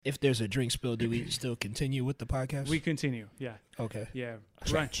If there's a drink spill, do we still continue with the podcast? We continue. Yeah. Okay. Yeah.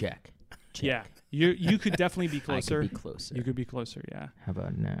 Check. Yeah. You could definitely be closer. I could be closer. You could be closer. Yeah. How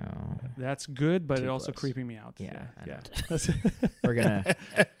about now? That's good, but Too it also close. creeping me out. Yeah, I know.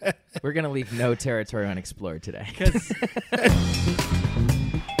 Yeah. We're gonna leave no territory unexplored today. 'Cause-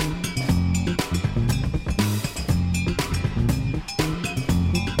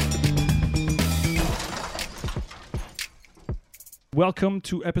 Welcome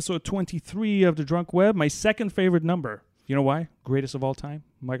to episode 23 of The Drunk Web, my second favorite number. You know why? Greatest of all time,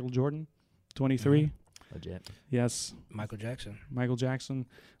 Michael Jordan, 23. Legit. Yes, Michael Jackson. Michael Jackson.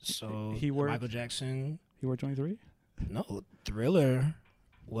 So He wore- Michael Jackson. He wore 23? No, Thriller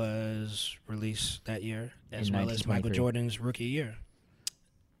was released that year, as In well as Michael 1923. Jordan's rookie year,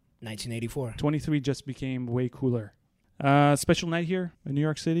 1984. 23 just became way cooler. Special night here in New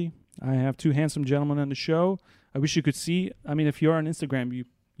York City. I have two handsome gentlemen on the show. I wish you could see. I mean, if you're on Instagram,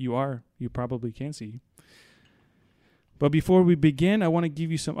 you probably can see. But before we begin, I want to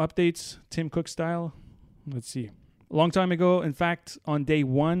give you some updates, Tim Cook style. Let's see. A long time ago, in fact, on day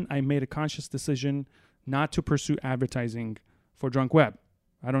one, I made a conscious decision not to pursue advertising for Drunk Web.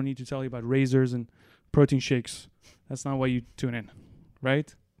 I don't need to tell you about razors and protein shakes. That's not why you tune in,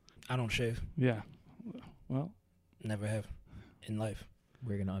 right? I don't shave. Yeah. Well, Never have in life.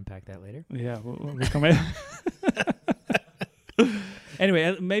 We're gonna unpack that later. yeah, we'll come in.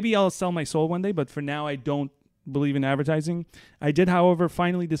 Anyway, maybe I'll sell my soul one day, but for now, I don't believe in advertising. I did, however,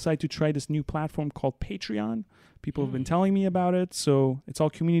 finally decide to try this new platform called Patreon. People have been telling me about it, so it's all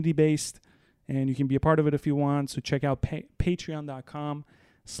community-based, and you can be a part of it if you want. So check out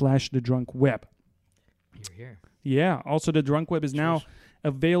patreon.com/thedrunkweb. You're here. Yeah, also the Drunk Web is now Cheers.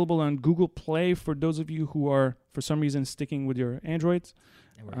 available on Google Play for those of you who are, for some reason, sticking with your Androids.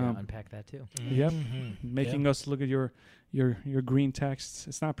 And we're gonna unpack that too. Yep. Mhm. Making us look at your green texts.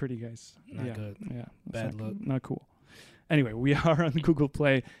 It's not pretty, guys. Not yeah. good. Yeah. It's Bad not, look. Not cool. Anyway, we are on Google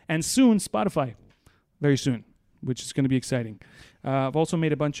Play and soon Spotify. Very soon, which is going to be exciting. I've also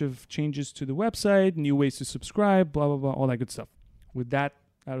made a bunch of changes to the website, new ways to subscribe, blah, blah, blah, all that good stuff. With that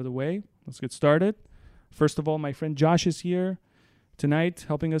out of the way, let's get started. First of all, my friend Josh is here tonight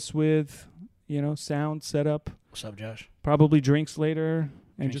helping us with, sound setup, What's up, Josh? probably drinks later,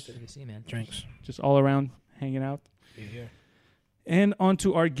 and Drinks. Good to see you, man. Drinks. just all around hanging out. You're here. And on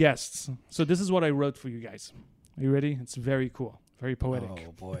to our guests. So this is what I wrote for you guys. Are you ready? It's very cool. Very poetic.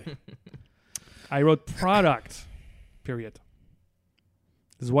 Oh boy. I wrote product, period.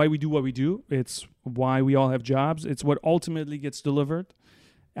 This is why we do what we do. It's why we all have jobs. It's what ultimately gets delivered.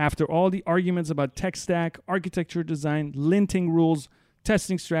 After all the arguments about tech stack, architecture design, linting rules,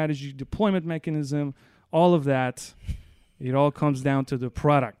 testing strategy, deployment mechanism, all of that, it all comes down to the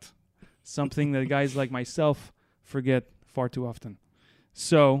product. Something that guys like myself forget far too often.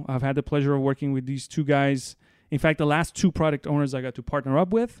 So I've had the pleasure of working with these two guys. In fact, the last two product owners I got to partner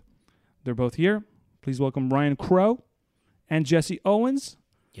up with, they're both here. Please welcome Ryan Crow and Jesse Owens.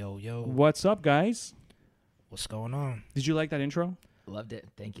 Yo, yo. What's up, guys? What's going on? Did you like that intro? Loved it.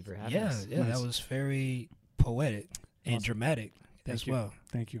 Thank you for having Yeah, us. yeah. Nice. That was very poetic and Awesome. dramatic Thank as you. well.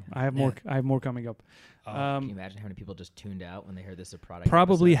 Thank you. I have Yeah. more. I have more coming up. Can you imagine how many people just tuned out when they heard this is a product?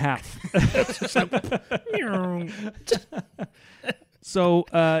 Probably episode? half. So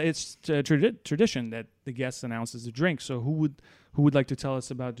it's tradition that the guest announces the drink. So who would like to tell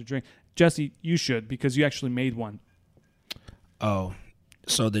us about the drink? Jesse, you should, because you actually made one. Oh,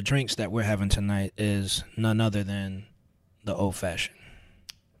 so the drinks that we're having tonight is none other than the old fashioned.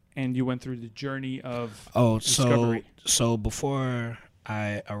 And you went through the journey of Oh, discovery. so before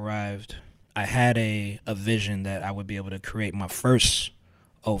I arrived, I had a vision that I would be able to create my first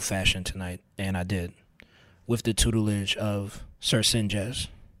old fashioned tonight, and I did, with the tutelage of Sir Sinjaz,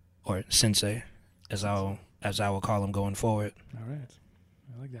 or Sensei, as I will call him going forward. All right.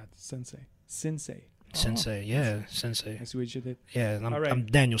 I like that. Sensei. Sensei, yeah, Sensei, I see what you did. yeah. And All right. I'm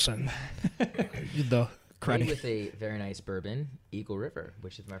Danielson. You know, Made karate. with a very nice bourbon, Eagle River,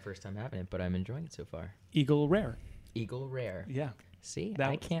 which is my first time having it, but I'm enjoying it so far. Eagle Rare. Eagle Rare. Yeah. See, That-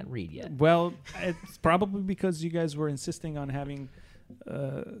 I can't read yet. Well, it's probably because you guys were insisting on having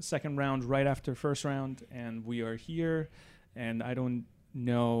second round right after first round, and we are here, and I don't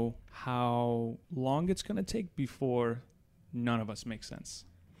know how long it's going to take before none of us make sense.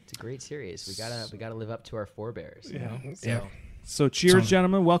 It's a great series. We gotta live up to our forebears. You Yeah. know? So, Yeah. So cheers, Sounds-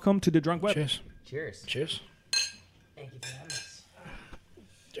 gentlemen. Welcome to the Drunk Web. Cheers, cheers. cheers, Thank you for having us.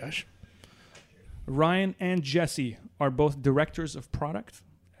 Josh. Ryan and Jesse are both directors of product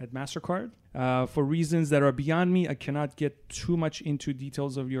at MasterCard. For reasons that are beyond me, I cannot get too much into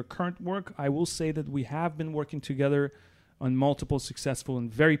details of your current work. I will say that we have been working together on multiple successful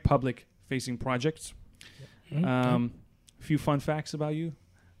and very public-facing projects. A few fun facts about you.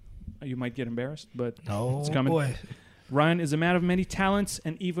 You might get embarrassed, but it's coming. Boy. Ryan is a man of many talents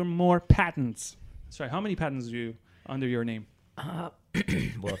and even more patents. Sorry, how many patents do you under your name? Well,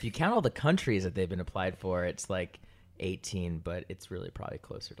 if you count all the countries that they've been applied for, it's like 18, but it's really probably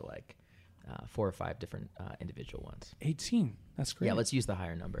closer to like 4 or 5 different individual ones. 18. That's great. Yeah, let's use the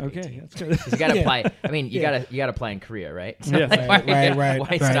higher number. Okay, 18. that's good. 'Cause you got to apply. I mean, you got to apply in Korea, right? So Yeah. like, Right.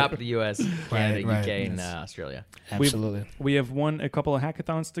 Why stop at the U.S., Canada, Right. UK, and Yes. Australia? Absolutely. We have won a couple of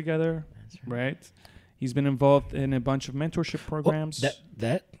hackathons together, That's right? He's been involved in a bunch of mentorship programs.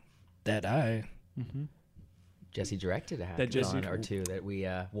 That I Mhm. Jesse directed a That Jesse- hackathon or two that we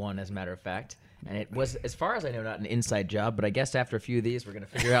won, as a matter of fact. And it was, as far as I know, not an inside job, but I guess after a few of these, we're going to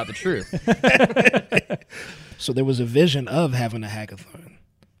figure out the truth. So there was a vision of having a hackathon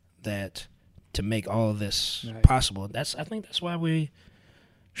that to make all of this Right. possible. I think that's why we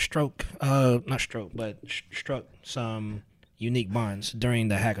struck some unique bonds during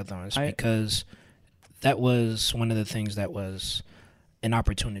the hackathons, because that was one of the things that was an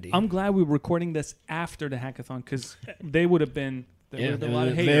opportunity. I'm glad we were recording this after the hackathon because there would have been a lot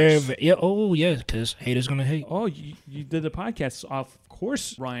of very, haters. because haters gonna hate. Oh, you did the podcast. Of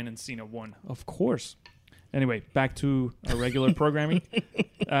course, Ryan and Cena won. Of course. Anyway, back to our regular programming.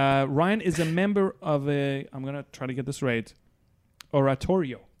 Ryan is a member of I'm going to try to get this right,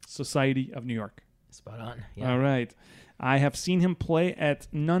 Oratorio Society of New York. Spot on. Yeah, All right. I have seen him play at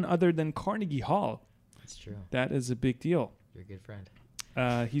none other than Carnegie Hall. that's true. That is a big deal. You're a good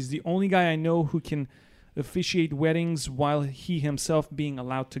friend. He's the only guy I know who can officiate weddings while he himself being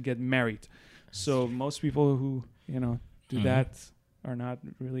allowed to get married. So most people who, do Mhm. that are not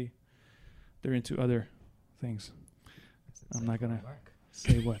really, they're into other things. I'm not going to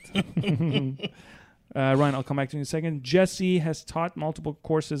say what. Ryan, I'll come back to you in a second. Jesse has taught multiple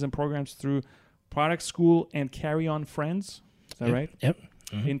courses and programs through Product School and Carry On Friends. Is that right? Yep.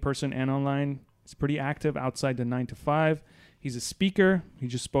 Mhm. In person and online. He's pretty active outside the 9 to 5. He's a speaker. He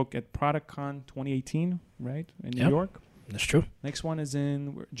just spoke at ProductCon 2018, right? In New Yep. York. That's true. Next one is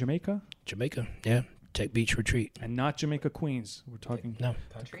in Jamaica. Jamaica. Yeah. Tech Beach Retreat. And not Jamaica, Queens. We're talking. No.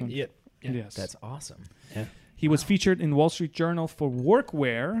 Country? Yeah. Yes. That's awesome. He was featured in Wall Street Journal for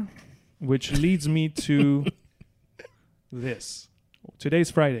workwear, which leads me to this. Today's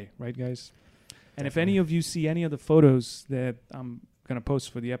Friday, right, guys? And if any of you see any of the photos that I'm going to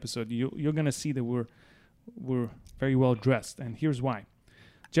post for the episode, you're going to see that we're very well dressed. And here's why.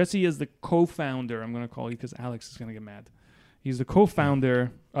 Jesse is the co-founder, I'm going to call you because Alex is going to get mad. He's the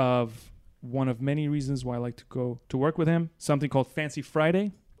co-founder of one of many reasons why I like to go to work with him, something called Fancy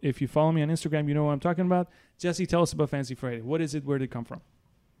Friday. If you follow me on Instagram, you know what I'm talking about. Jesse, tell us about Fancy Friday. What is it? Where did it come from?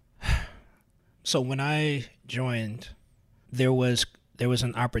 So when I joined, there was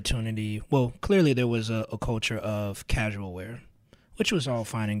an opportunity. Well, clearly there was a culture of casual wear, which was all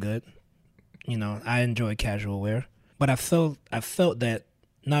fine and good. I enjoy casual wear, but I felt that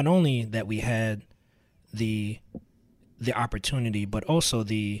not only that we had the opportunity, but also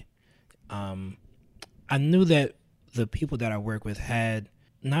I knew that the people that I work with had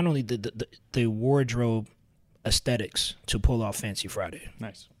not only the wardrobe aesthetics to pull off Fancy Friday.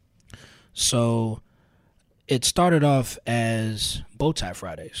 Nice. So it started off as bow tie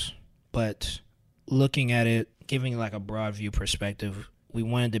Fridays, but looking at it, giving like a broad view perspective, we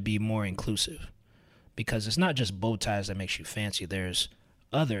wanted to be more inclusive because it's not just bow ties that makes you fancy. There's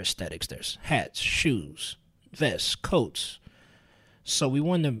other aesthetics. There's hats, shoes, vests, coats. So we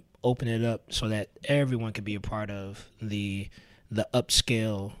wanted to open it up so that everyone could be a part of the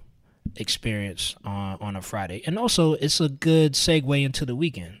upscale experience on a Friday. And also it's a good segue into the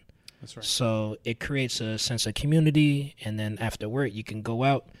weekend. That's right. So it creates a sense of community, and then after work, you can go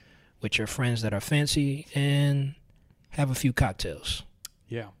out with your friends that are fancy and have a few cocktails.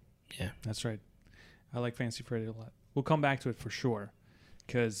 Yeah. Yeah. That's right. I like Fancy Friday a lot. We'll come back to it for sure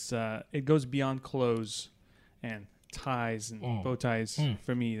because it goes beyond clothes and ties and bow ties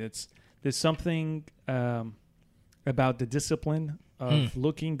for me. There's something about the discipline of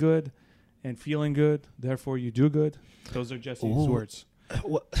looking good and feeling good. Therefore, you do good. Those are Jesse's words.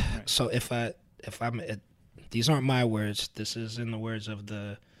 Well, Right. so these aren't my words. This is in the words of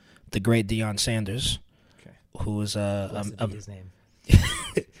the great Deion Sanders, Okay. who is Blessed be his name.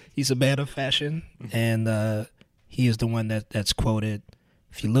 he's a man of fashion, and he is the one that's quoted: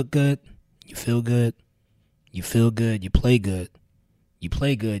 "If you look good, you feel good. You feel good, you play good. You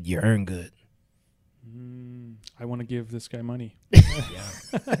play good, you earn good." I want to give this guy money Yeah.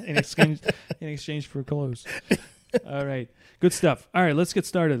 in exchange for clothes. All right. Good stuff. All right, let's get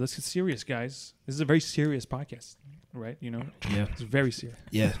started. Let's get serious, guys. This is a very serious podcast. right? You know, Yeah. it's very serious.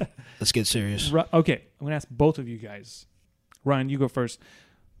 Yeah. Let's get serious. Okay, I'm gonna ask both of you guys. Ryan, you go first.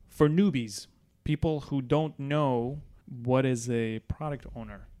 For newbies, people who don't know what is a product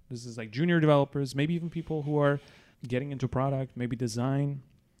owner, this is like junior developers, maybe even people who are getting into product, maybe design.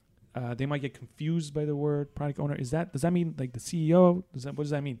 They might get confused by the word product owner. Does that mean like the CEO? What does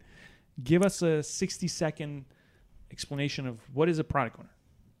that mean? Give us a 60-second explanation of what is a product owner.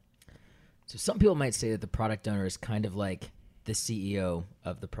 So some people might say that the product owner is kind of like the CEO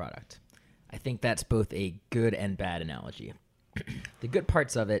of the product. I think that's both a good and bad analogy. The good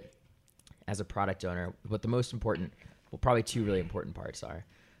parts of it as a product owner, what the most important, well, probably two really important parts are,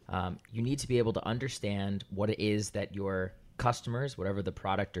 you need to be able to understand what it is that your customers, whatever the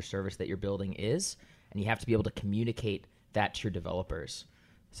product or service that you're building is, and you have to be able to communicate that to your developers.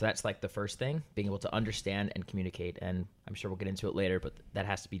 So that's like the first thing, being able to understand and communicate. And I'm sure we'll get into it later, but that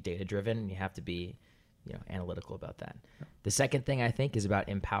has to be data driven, and you have to be, analytical about that. Yeah. The second thing I think is about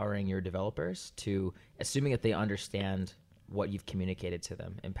empowering your developers to, assuming that they understand what you've communicated to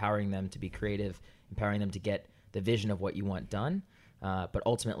them, empowering them to be creative, empowering them to get the vision of what you want done, but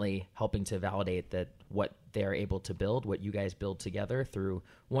ultimately helping to validate that what they're able to build, what you guys build together through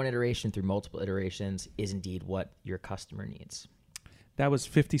one iteration, through multiple iterations, is indeed what your customer needs. That was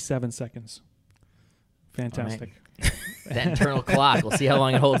 57 seconds. Fantastic. Right. That internal clock. We'll see how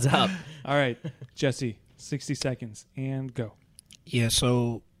long it holds up. All right, Jesse, 60 seconds and go. Yeah,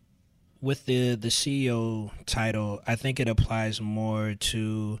 so with the CEO title, I think it applies more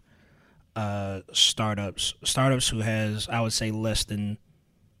to startups who has, I would say, less than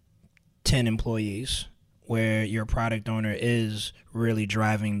 10 employees, where your product owner is really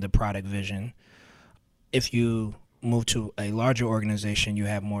driving the product vision. If you move to a larger organization, you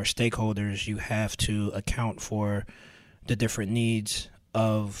have more stakeholders. You have to account for the different needs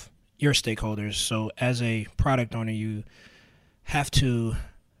of your stakeholders. So as a product owner, you have to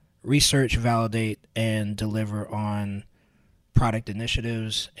research, validate, and deliver on product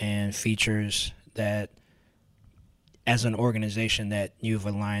initiatives and features that, as an organization, that you've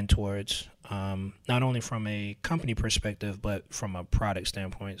aligned towards, not only from a company perspective, but from a product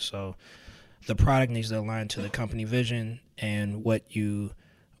standpoint. So the product needs to align to the company vision, and what you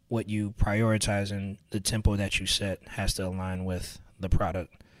prioritize and the tempo that you set has to align with the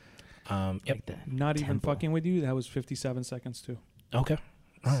product. Yep. Not even fucking with you. That was 57 seconds too. Okay.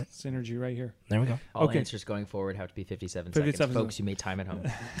 All right. Synergy right here. There we go. All answers going forward have to be 57 seconds. Folks, you may time at home.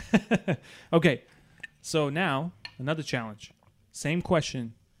 Okay. So now, another challenge. Same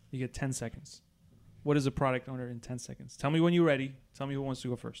question. You get 10 seconds. What is a product owner in 10 seconds? Tell me when you're ready. Tell me who wants to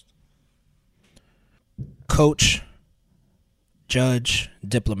go first. Coach, judge,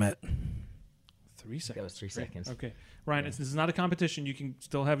 diplomat. 3 seconds. That was 3 seconds. Okay. Ryan, this is not a competition. You can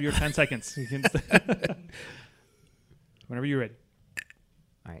still have your 10 seconds. You can whenever you're ready.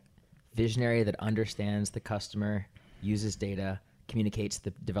 All right. Visionary that understands the customer, uses data, communicates the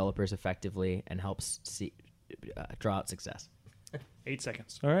developers effectively, and helps draw out success. 8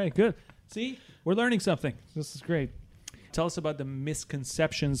 seconds. All right, good. See, we're learning something. This is great. Tell us about the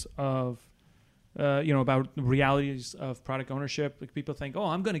misconceptions of, about realities of product ownership. Like, people think, oh,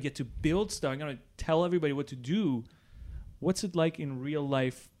 I'm going to get to build stuff. I'm going to tell everybody what to do. What's it like in real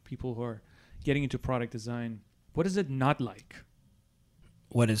life, people who are getting into product design? What is it not like?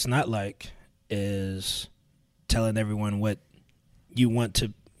 What it's not like is telling everyone what you want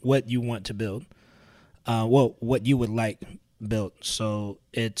to build. What you would like built. So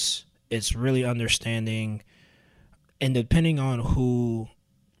it's really understanding, and depending on who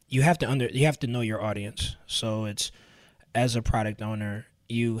you have to know your audience. So it's, as a product owner,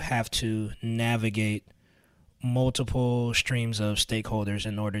 you have to navigate multiple streams of stakeholders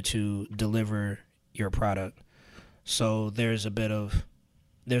in order to deliver your product. So there's a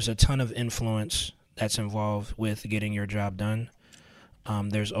ton of influence that's involved with getting your job done.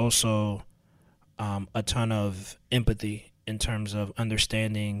 There's also a ton of empathy in terms of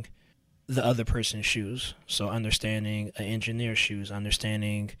understanding the other person's shoes. So understanding an engineer's shoes,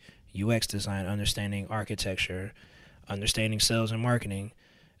 understanding UX design, understanding architecture, understanding sales and marketing,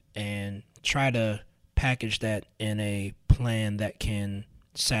 and try to package that in a plan that can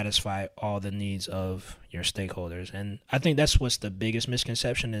satisfy all the needs of your stakeholders. And I think that's what's the biggest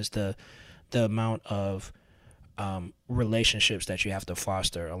misconception, is the amount of relationships that you have to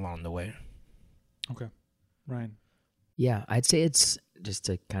foster along the way. Okay. Ryan. Yeah, I'd say it's just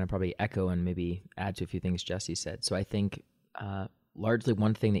to kind of probably echo and maybe add to a few things Jesse said. So I think largely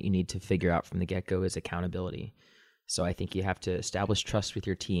one thing that you need to figure out from the get-go is accountability. So I think you have to establish trust with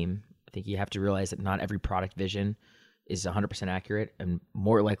your team. I think you have to realize that not every product vision is 100% accurate, and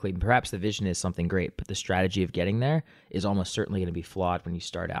more likely, perhaps the vision is something great, but the strategy of getting there is almost certainly going to be flawed when you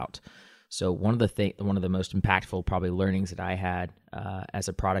start out. So one of the most impactful probably learnings that I had as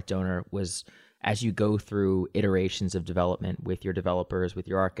a product owner was, as you go through iterations of development with your developers, with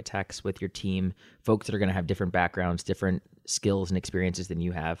your architects, with your team, folks that are going to have different backgrounds, different skills and experiences than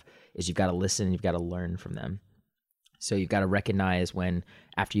you have, is you've got to listen and you've got to learn from them. So you've got to recognize when,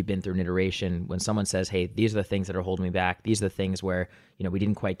 after you've been through an iteration, when someone says, hey, these are the things that are holding me back. These are the things where, we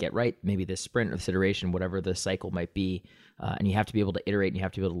didn't quite get right. Maybe this sprint or this iteration, whatever the cycle might be. And you have to be able to iterate and you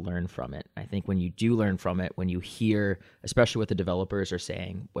have to be able to learn from it. I think when you do learn from it, when you hear, especially what the developers are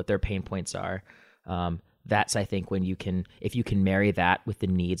saying, what their pain points are, that's, I think, when if you can marry that with the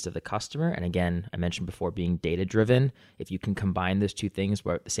needs of the customer. And again, I mentioned before being data driven. If you can combine those two things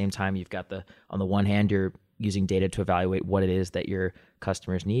where at the same time, you've got on the one hand, you're using data to evaluate what it is that your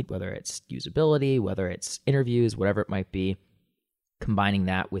customers need, whether it's usability, whether it's interviews, whatever it might be, combining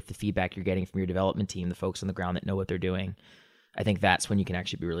that with the feedback you're getting from your development team, the folks on the ground that know what they're doing. I think that's when you can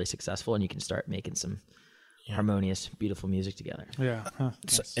actually be really successful and you can start making some harmonious, beautiful music together. Yeah.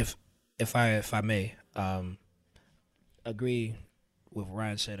 So if I may agree with what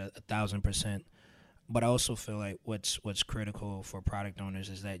Ryan said 1,000%, but I also feel like what's critical for product owners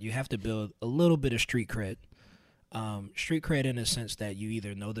is that you have to build a little bit of street cred. Street cred in the sense that you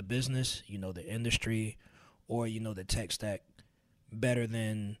either know the business, you know the industry, or you know the tech stack better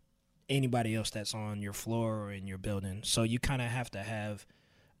than anybody else that's on your floor or in your building. So you kind of have to have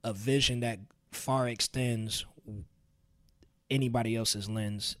a vision that far extends anybody else's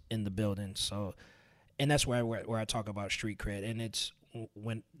lens in the building. So, and that's where I talk about street cred. And it's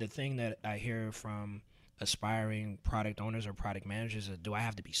when the thing that I hear from aspiring product owners or product managers is, do I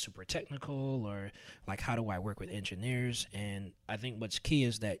have to be super technical, or like, how do I work with engineers? And I think what's key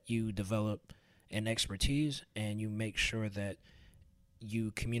is that you develop an expertise and you make sure that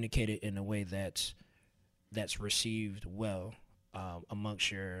you communicate it in a way that's received well amongst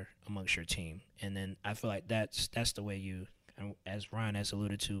your team. And then I feel like that's the way you, as Ryan has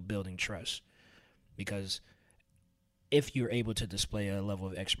alluded to, building trust. Because if you're able to display a level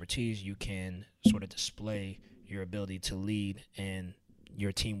of expertise, you can sort of display your ability to lead, and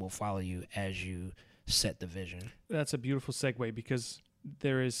your team will follow you as you set the vision. That's a beautiful segue, because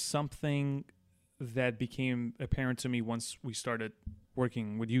there is something that became apparent to me once we started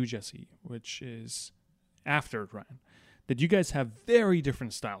working with you, Jesse, which is after Ryan, that you guys have very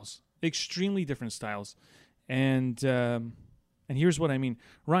different styles, extremely different styles. And here's what I mean.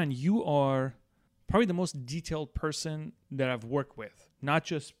 Ryan, you are probably the most detailed person that I've worked with, not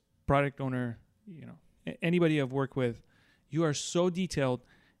just product owner, anybody I've worked with. You are so detailed,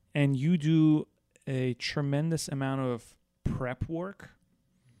 and you do a tremendous amount of prep work.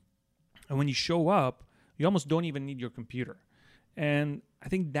 And when you show up, you almost don't even need your computer. And I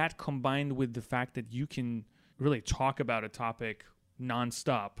think that, combined with the fact that you can really talk about a topic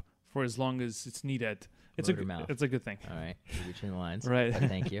nonstop for as long as it's needed, it's a good thing. All right, you're between the lines. Right. But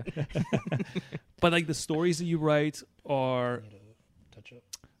thank you. But like the stories that you write are, Touch up.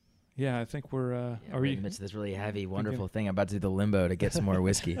 yeah, I think we're. Yeah, are we're we? in the midst of this really heavy, wonderful thing. I'm about to do the limbo to get some more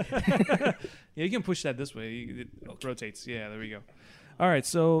whiskey. Yeah, you can push that this way. It rotates. Yeah, there we go. All right,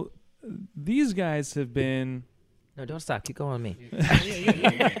 so these guys have been. No, don't stop. Keep going on me.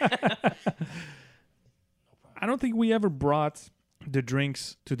 I don't think we ever brought the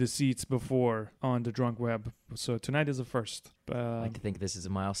drinks to the seats before on the Drunk Web. So tonight is a first. I like to think this is a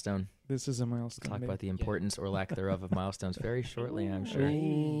milestone. This is a milestone. We'll talk about the importance or lack thereof of milestones very shortly, I'm sure.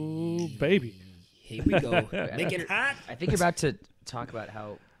 Ooh, baby. Here we go. Make it hot. I think you're about to talk about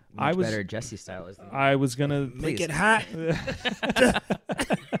how much better Jesse's style is than I was going to... Make it hot.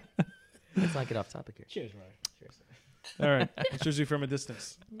 Let's not get off topic here. Cheers, Ryan. Cheers. All right. It's usually from a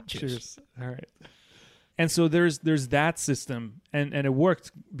distance. Cheers. All right. And so there's that system, and it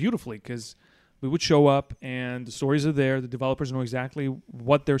worked beautifully, because we would show up and the stories are there. The developers know exactly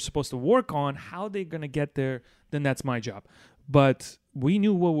what they're supposed to work on. How they're going to get there, then that's my job. But we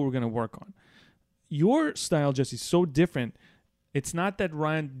knew what we were going to work on. Your style, Jesse, is so different. It's not that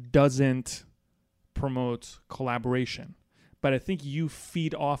Ryan doesn't promote collaboration, but I think you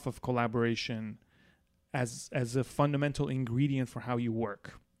feed off of collaboration as a fundamental ingredient for how you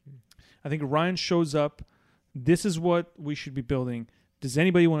work. I think Ryan shows up. This is what we should be building. Does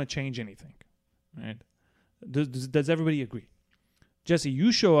anybody want to change anything? Right? Does everybody agree? Jesse,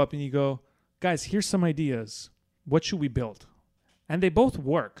 you show up and you go, guys, here's some ideas. What should we build? And they both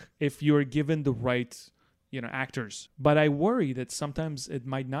work if you're given the right, actors. But I worry that sometimes it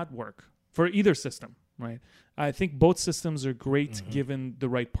might not work for either system, right? I think both systems are great given the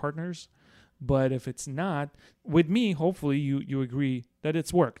right partners. But if it's not, with me, hopefully you agree that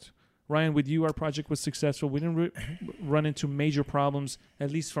it's worked. Ryan, with you, our project was successful. We didn't run into major problems,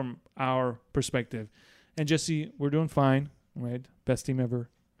 at least from our perspective. And Jesse, we're doing fine, right? Best team ever.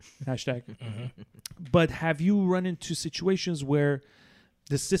 Hashtag. But have you run into situations where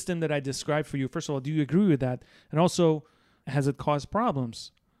the system that I described for you, first of all, do you agree with that? And also, has it caused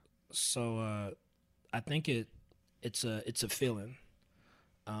problems? So I think it's a feeling.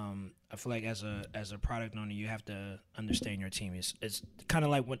 I feel like as a product owner, you have to understand your team. It's kind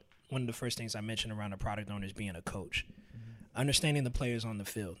of like one of the first things I mentioned around a product owner is being a coach. Understanding the players on the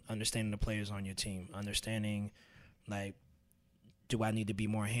field, understanding the players on your team, understanding like, do I need to be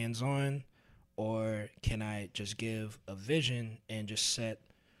more hands-on, or can I just give a vision and just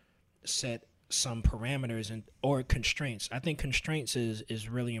set some parameters or constraints? I think constraints is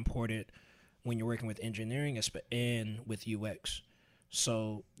really important when you're working with engineering and with UX.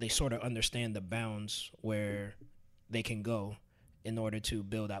 So they sort of understand the bounds where they can go in order to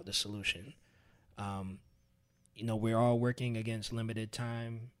build out the solution. We're all working against limited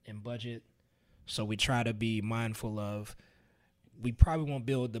time and budget, so we try to be mindful of, we probably won't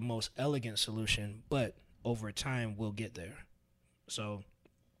build the most elegant solution, but over time we'll get there. So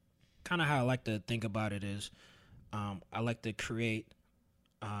kind of how I like to think about it is, I like to create,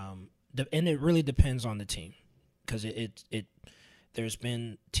 and it really depends on the team, because there's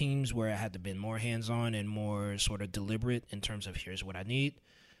been teams where I had to be more hands-on and more sort of deliberate in terms of here's what I need.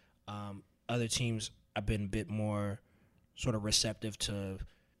 Other teams, I've been a bit more sort of receptive to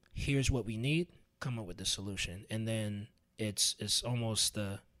here's what we need, come up with the solution. And then it's almost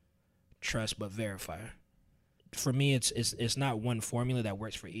the trust but verify. For me, it's not one formula that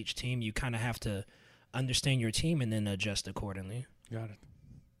works for each team. You kind of have to understand your team and then adjust accordingly. Got it.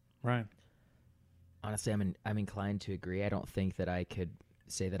 Right. Honestly, I'm inclined to agree. I don't think that I could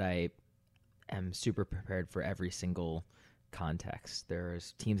say that I am super prepared for every single context.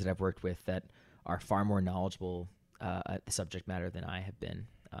 There's teams that I've worked with that are far more knowledgeable at the subject matter than I have been.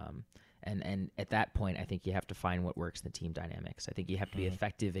 And at that point, I think you have to find what works in the team dynamics. I think you have to be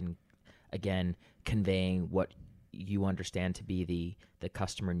effective in, again, conveying what you understand to be the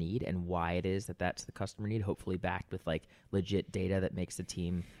customer need and why it is that that's the customer need, hopefully backed with like legit data that makes the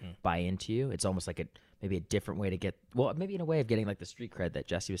team buy into you. It's almost like maybe a different way to get, well, maybe in a way of getting like the street cred that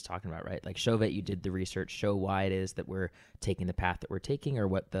Jesse was talking about, right? Like show that you did the research, show why it is that we're taking the path that we're taking or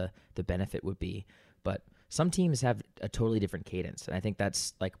what the benefit would be. But some teams have a totally different cadence. And I think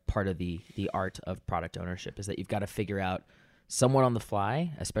that's like part of the art of product ownership, is that you've got to figure out somewhat on the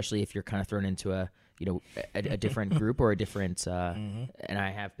fly, especially if you're kind of thrown into a different group or a different, and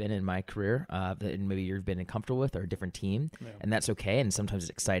I have been in my career, that maybe you've been comfortable with, or a different team, and that's okay. And sometimes it's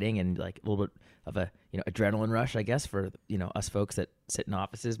exciting and like a little bit of a adrenaline rush, I guess, for us folks that sit in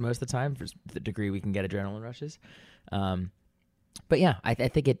offices most of the time, for the degree we can get adrenaline rushes. But yeah, I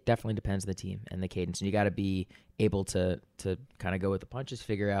think it definitely depends on the team and the cadence, and you got to be able to kind of go with the punches,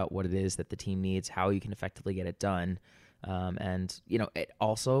 figure out what it is that the team needs, how you can effectively get it done. And it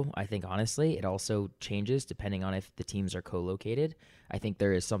also, I think honestly, it also changes depending on if the teams are co-located. I think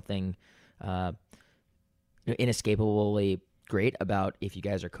there is something inescapably great about if you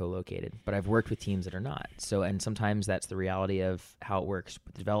guys are co-located, but I've worked with teams that are not. So, and sometimes that's the reality of how it works.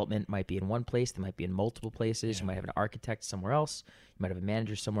 Development might be in one place, they might be in multiple places. You might have an architect somewhere else, you might have a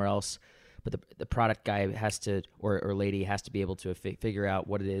manager somewhere else, but the product guy has to, or lady has to be able to figure out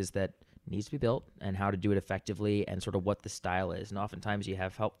what it is that needs to be built and how to do it effectively and sort of what the style is. And oftentimes you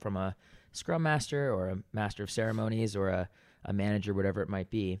have help from a scrum master or a master of ceremonies or a manager, whatever it might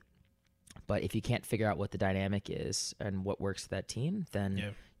be. But if you can't figure out what the dynamic is and what works for that team,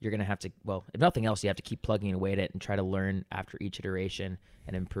 then you're going to have to, well, if nothing else, you have to keep plugging away at it and try to learn after each iteration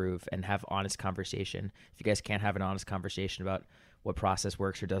and improve and have honest conversation. If you guys can't have an honest conversation about what process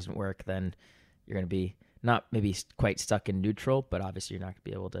works or doesn't work, then you're going to be not maybe quite stuck in neutral, but obviously you're not going to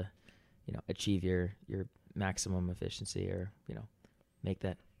be able to achieve your maximum efficiency or, make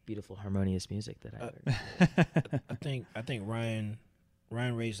that beautiful harmonious music that I heard. I think Ryan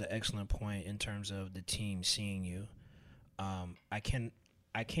raised an excellent point in terms of the team seeing you. I can't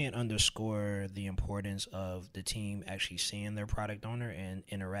underscore the importance of the team actually seeing their product owner and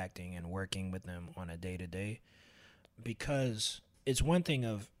interacting and working with them on a day-to-day, because it's one thing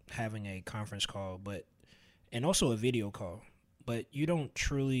of having a conference call, and also a video call, but you don't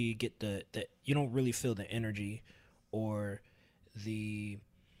truly get you don't really feel the energy or the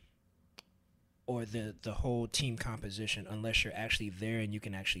whole team composition unless you're actually there and you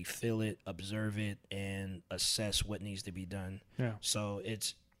can actually feel it, observe it, and assess what needs to be done. Yeah. So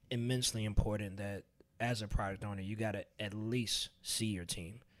it's immensely important that as a product owner, you got to at least see your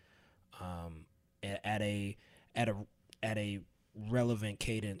team. at a at a at a relevant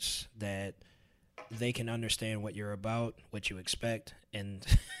cadence that they can understand what you're about, what you expect, and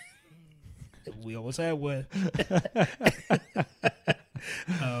we always have one.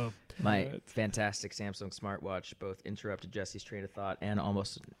 My fantastic Samsung smartwatch both interrupted Jesse's train of thought and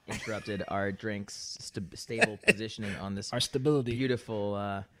almost interrupted our drinks stable positioning on this Our stability. beautiful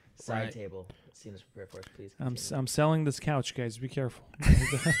side Right. table. Seems prepared for us, please. I'm continue. I'm selling this couch, guys. Be careful.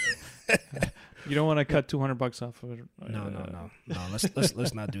 You don't want to cut $200 off of it. No.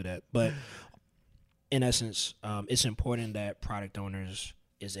 Let's not do that. But in essence, it's important that product owners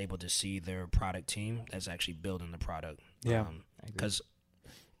is able to see their product team that's actually building the product. Yeah. I agree. Because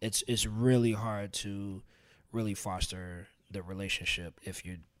it's really hard to really foster the relationship if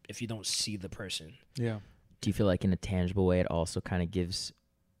you don't see the person. Yeah. Do you feel like in a tangible way it also kind of gives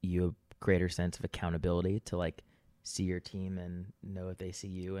you a greater sense of accountability to like see your team and know if they see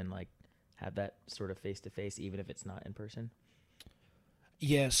you and like have that sort of face to face even if it's not in person?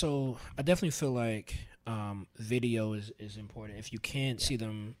 Yeah, so I definitely feel like video is important. If you can't see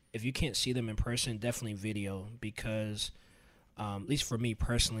them, in person, definitely video, because at least for me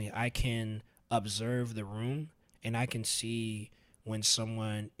personally, I can observe the room and I can see when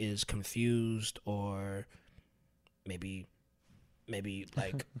someone is confused or maybe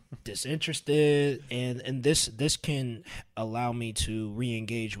like disinterested, and this can allow me to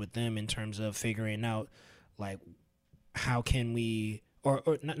re-engage with them in terms of figuring out like how can we, or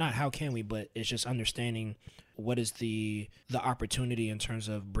not how can we, but it's just understanding what is the opportunity in terms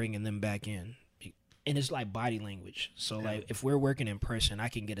of bringing them back in. And it's like body language. So like if we're working in person, I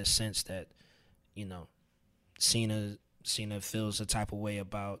can get a sense that, you know, Cena feels a type of way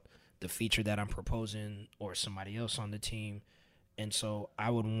about the feature that I'm proposing or somebody else on the team. And so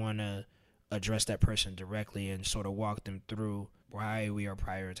I would want to address that person directly and sort of walk them through why we are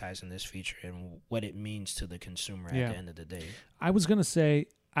prioritizing this feature and what it means to the consumer at the end of the day. I was going to say,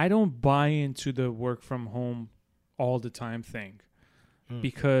 I don't buy into the work from home all the time thing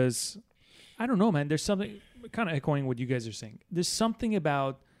because I don't know, man. There's something kind of echoing what you guys are saying. There's something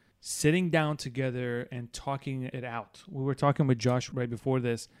about sitting down together and talking it out. We were talking with Josh right before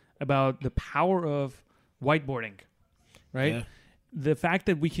this about the power of whiteboarding, right? Yeah. The fact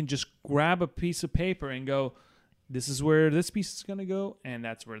that we can just grab a piece of paper and go, this is where this piece is going to go, and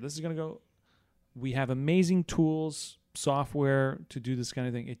that's where this is going to go. We have amazing tools, software to do this kind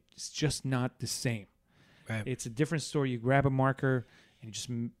of thing. It's just not the same. Right. It's a different story. You grab a marker and you just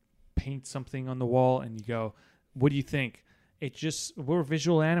paint something on the wall and you go, what do you think? We're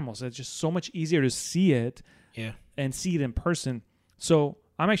visual animals. It's just so much easier to see it and see it in person. So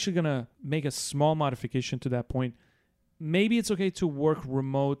I'm actually going to make a small modification to that point. Maybe it's okay to work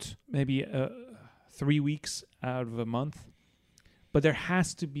remote, maybe 3 weeks out of a month, but there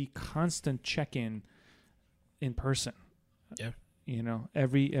has to be constant check-in in person. Yeah. You know,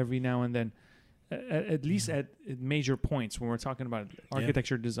 every now and then, at least at major points when we're talking about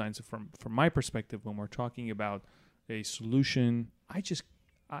architecture design. So from my perspective, when we're talking about a solution,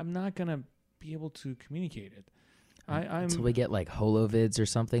 I'm not going to be able to communicate it. Until we get like holovids or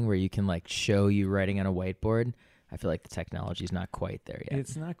something where you can like show you writing on a whiteboard, I feel like the technology is not quite there yet.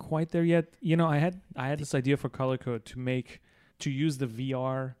 It's not quite there yet. You know, I had this idea for Color Code to use the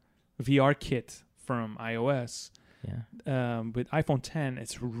VR kit from iOS. Yeah. With iPhone 10,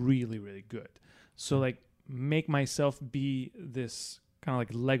 it's really, really good. So like make myself be this kind of like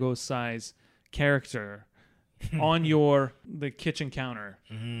Lego size character on the kitchen counter,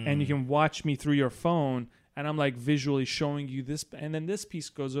 and you can watch me through your phone. And I'm like visually showing you this, and then this piece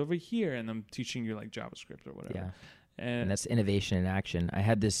goes over here, and I'm teaching you like JavaScript or whatever. Yeah. And that's innovation in action. I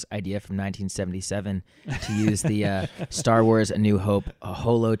had this idea from 1977 to use the Star Wars: A New Hope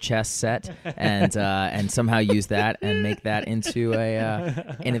holo chess set, and somehow use that and make that into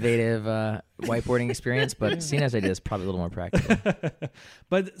a innovative whiteboarding experience. But Cena's idea is probably a little more practical.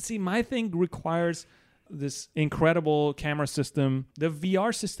 But see, my thing requires this incredible camera system. The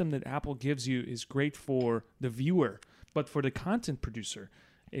VR system that Apple gives you is great for the viewer, but for the content producer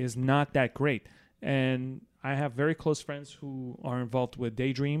is not that great. And I have very close friends who are involved with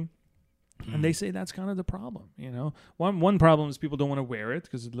Daydream, and they say that's kind of the problem. You know, one problem is people don't want to wear it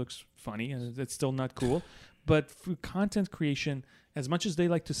because it looks funny and it's still not cool. But for content creation, as much as they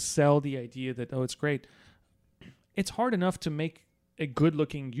like to sell the idea that, oh, it's great, it's hard enough to make a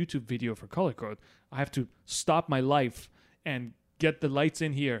good-looking YouTube video for Color Code. I have to stop my life and get the lights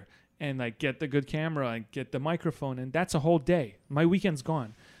in here and like get the good camera and get the microphone, and that's a whole day. My weekend's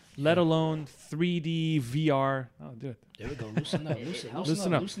gone. let alone 3D VR. Oh, do it. There we go. Loosen up.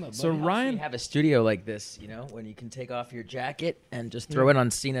 Listen up. So buddy. Ryan, You have a studio like this, when you can take off your jacket and just throw it on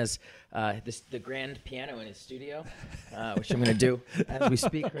Cena's the grand piano in his studio, which I'm going to do as we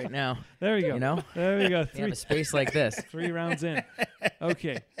speak right now. there we go. There we go. We have a space like this. 3 rounds in.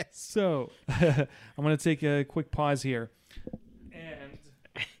 Okay, so I'm going to take a quick pause here. And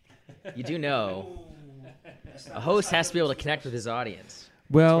You do know a host has to be able to connect with his audience.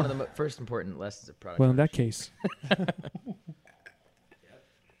 well, It's one of the first important lessons of product. well, in that case.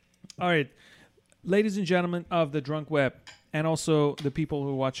 All right, ladies and gentlemen of the Drunk Web, and also the people who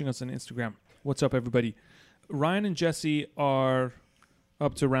are watching us on Instagram. What's up, everybody? Ryan and Jesse are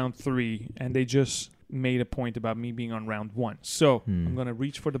up to round 3, and they just made a point about me being on round 1. So I'm going to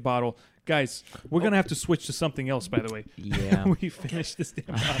reach for the bottle. Guys, we're going to have to switch to something else, by the way. Yeah. We finished this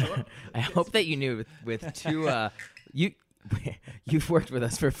damn bottle. I hope that you knew with two you've worked with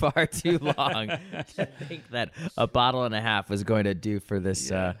us for far too long to think that a bottle and a half was going to do for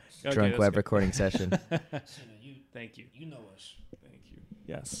this Okay, Drunk that's Web good. recording session. Thank you. You know us. Thank you.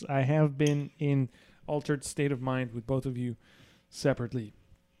 Yes, I have been in altered state of mind with both of you separately.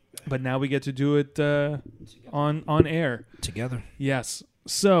 But now we get to do it on air. Together. Yes.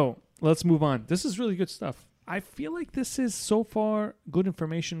 So let's move on. This is really good stuff. I feel like this is so far good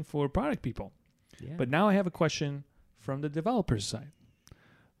information for product people. Yeah. But now I have a question from the developer's side.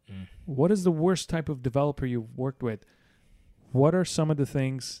 Mm. What is the worst type of developer you've worked with? What are some of the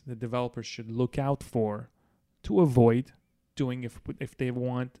things the developers should look out for to avoid doing if they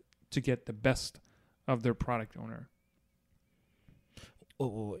want to get the best of their product owner?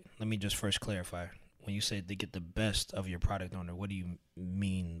 Wait. Let me just first clarify. When you say to get the best of your product owner, what do you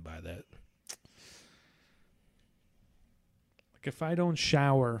mean by that? Like if I don't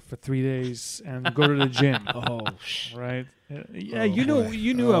shower for 3 days and go to the gym, Oh, right? Yeah, Oh, you boy.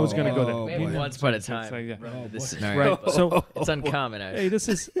 knew I was going to go Oh, there. Maybe boy. once upon a It's time. like that. run into this boy. scenario. Right. So It's uncommon. hey, this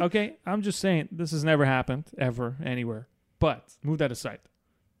is okay. I'm just saying this has never happened ever anywhere. But move that aside.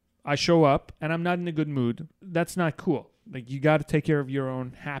 I show up and I'm not in a good mood. That's not cool. Like you got to take care of your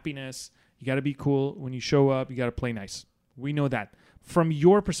own happiness. You got to be cool when you show up. You got to play nice. We know that. From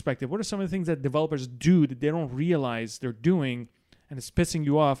your perspective, what are some of the things that developers do that they don't realize they're doing, and it's pissing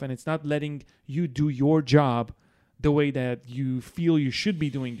you off, and it's not letting you do your job the way that you feel you should be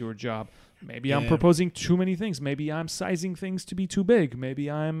doing your job? Maybe I'm Yeah. proposing too many things. Maybe I'm sizing things to be too big. Maybe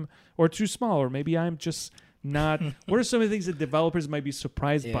or too small, or maybe I'm just not. What are some of the things that developers might be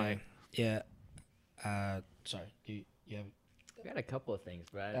surprised by? Yeah. Sorry. You have. I got a couple of things,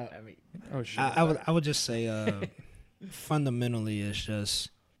 but I mean, Oh shit! I would just say fundamentally it's just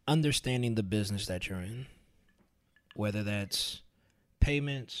understanding the business that you're in, whether that's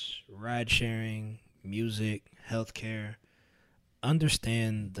payments, ride sharing, music, healthcare.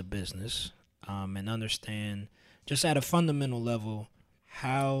 Understand the business, and understand just at a fundamental level,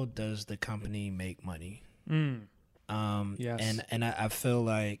 how does the company make money? Mm. Yes. And I feel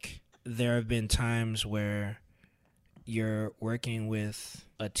like there have been times where you're working with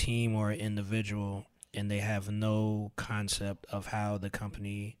a team or an individual and they have no concept of how the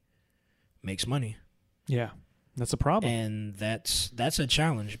company makes money. Yeah, that's a problem. And that's a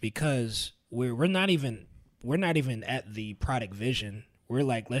challenge because we're not even at the product vision. We're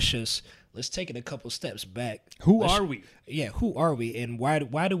like, let's take it a couple steps back. Who are we? Yeah, who are we and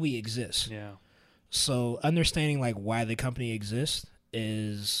why do we exist? Yeah. So understanding like why the company exists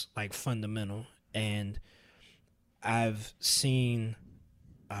is like fundamental, and I've seen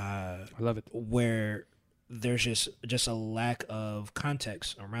I love it. where there's just a lack of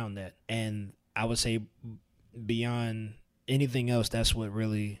context around that, and I would say beyond anything else, that's what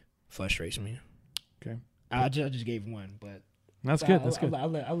really frustrates me. Okay. I just gave one, but That's good. That's good. I'll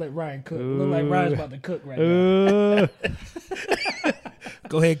let Ryan cook. Ooh. Look like Ryan's about to cook right now.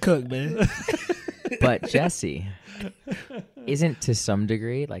 go ahead, cook, man. but Jesse, isn't to some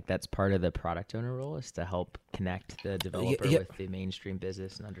degree like that's part of the product owner role is to help connect the developer yeah. with the mainstream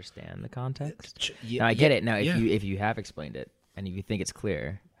business and understand the context? Yeah, Now I get it. Now yeah. if you have explained it and if you think it's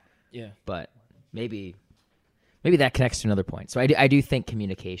clear, Yeah. but maybe that connects to another point. So I do think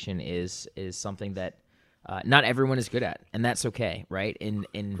communication is something that not everyone is good at, and that's okay, right?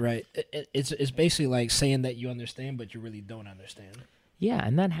 Right. It's basically like saying that you understand, but you really don't understand. Yeah,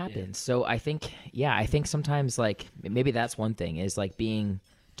 and that happens. So I think sometimes like maybe that's one thing is like being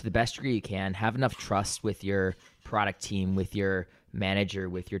to the best degree you can, have enough trust with your product team, with your manager,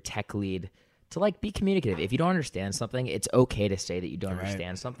 with your tech lead to like be communicative. If you don't understand something, it's okay to say that you don't Right,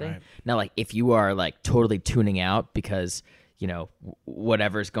 understand something. right. Now, like if you are like totally tuning out because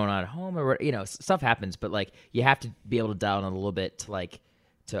whatever's going on at home or stuff happens, but like you have to be able to dial in a little bit to like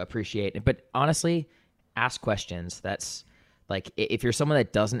appreciate it. But honestly, ask questions. That's like, if you're someone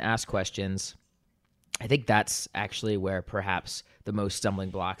that doesn't ask questions, I think that's actually where perhaps the most stumbling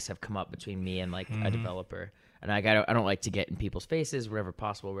blocks have come up between me and like a developer. And I don't like to get in people's faces wherever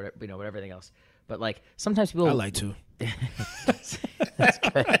possible, whatever, everything else. But like sometimes people, I like to. That's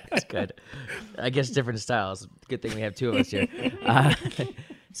good. That's good. I guess different styles. Good thing we have two of us here.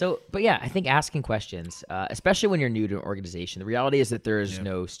 But yeah, I think asking questions, especially when you're new to an organization, the reality is that there is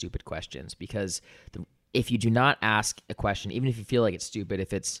no stupid questions, because if you do not ask a question, even if you feel like it's stupid,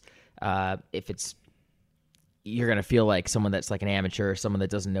 if it's you're going to feel like someone that's like an amateur, someone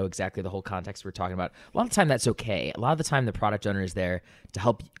that doesn't know exactly the whole context we're talking about. A lot of the time that's okay. A lot of the time the product owner is there to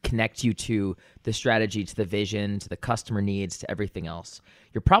help connect you to the strategy, to the vision, to the customer needs, to everything else.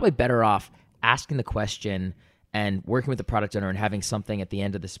 You're probably better off asking the question and working with the product owner and having something at the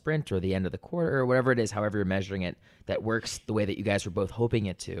end of the sprint or the end of the quarter or whatever it is, however you're measuring it, that works the way that you guys were both hoping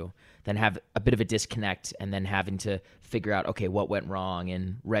it to, then have a bit of a disconnect and then having to figure out, okay, what went wrong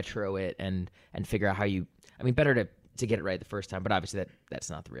and retro it and figure out how you, better to get it right the first time, but obviously that's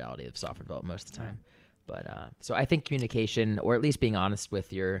not the reality of software development most of the time. But so I think communication, or at least being honest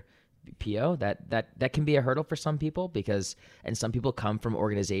with your PO, that can be a hurdle for some people, and some people come from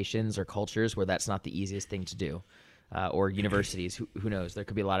organizations or cultures where that's not the easiest thing to do, or universities, who knows, there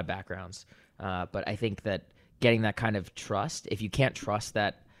could be a lot of backgrounds. But I think that getting that kind of trust, if you can't trust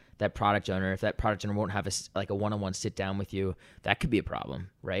that product owner, if that product owner won't have a one-on-one sit down with you, that could be a problem,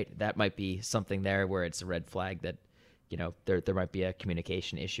 right? That might be something there where it's a red flag that, there might be a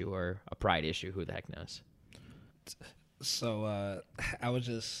communication issue or a pride issue. Who the heck knows? So I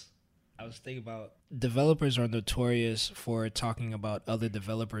was thinking about, developers are notorious for talking about other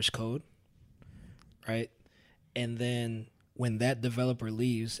developers' code, right? And then when that developer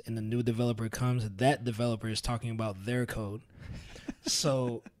leaves and the new developer comes, that developer is talking about their code.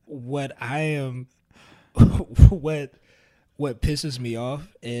 So what pisses me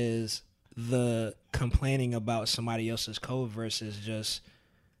off is the complaining about somebody else's code versus just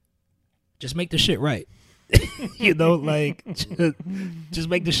make the shit right. Just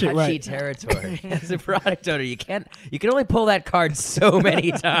make the shit Touchy right. territory. As a product owner, you can only pull that card so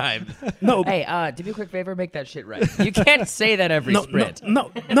many times. No. Hey, do me a quick favor, make that shit right. You can't say that every sprint.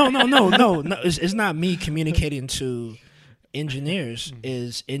 No. It's not me communicating to engineers.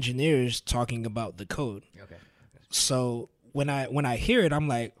 Is engineers talking about the code. Okay. So when I hear it, I'm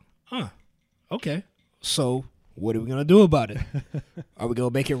like, okay. So what are we gonna do about it? Are we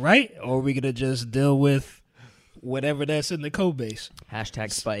gonna make it right, or are we gonna just deal with whatever that's in the code base?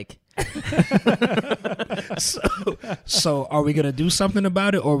 Hashtag spike. So are we gonna do something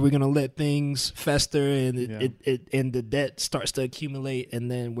about it, or are we gonna let things fester and it and the debt starts to accumulate,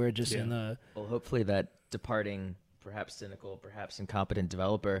 and then we're just in a... Well, hopefully that departing, perhaps cynical, perhaps incompetent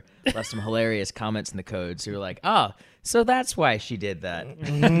developer left some hilarious comments in the code. So you're like, so that's why she did that.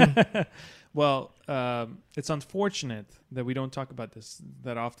 Mm-hmm. Well, it's unfortunate that we don't talk about this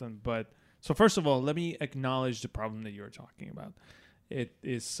that often. But so first of all, let me acknowledge the problem that you're talking about. It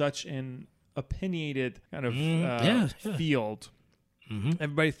is such an opinionated kind of field. Mm-hmm.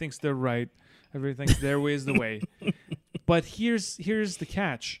 Everybody thinks they're right. Everybody thinks their way is the way. But here's the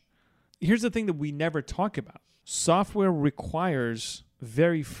catch. Here's the thing that we never talk about. Software requires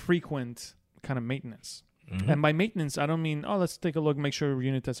very frequent kind of maintenance. Mm-hmm. And by maintenance, I don't mean, let's take a look, make sure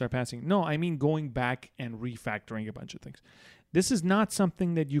unit tests are passing. No, I mean going back and refactoring a bunch of things. This is not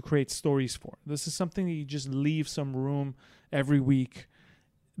something that you create stories for. This is something that you just leave some room every week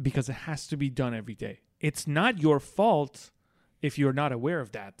because it has to be done every day. It's not your fault if you're not aware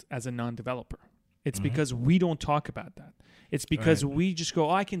of that as a non-developer. It's because we don't talk about that. It's because we just go,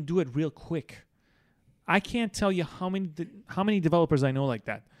 I can do it real quick. I can't tell you how many developers I know like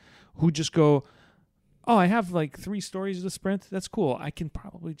that who just go, I have like 3 stories of the sprint. That's cool. I can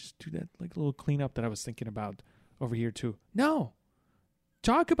probably just do that like little cleanup that I was thinking about over here too. No.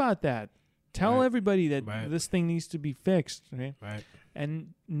 Talk about that. Tell everybody that this thing needs to be fixed. Right? Right.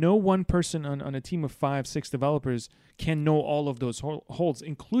 And no one person on a team of 5, 6 developers can know all of those holes,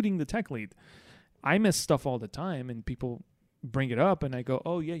 including the tech lead. I miss stuff all the time, and people bring it up, and I go,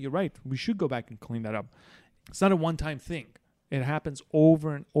 oh, yeah, you're right. We should go back and clean that up. It's not a one-time thing. It happens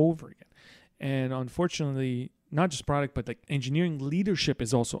over and over again. And unfortunately, not just product, but like engineering leadership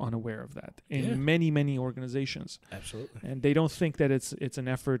is also unaware of that in many, many organizations. Absolutely. And they don't think that it's an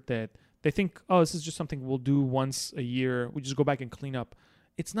effort that they think, this is just something we'll do once a year. We just go back and clean up.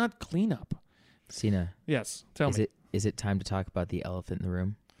 It's not cleanup. Sina. Yes. Tell me. Is it time to talk about the elephant in the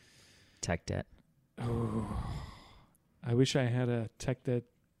room? Tech debt. Oh, I wish I had a tech debt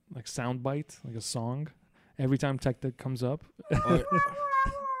like soundbite, like a song. Every time tech debt comes up.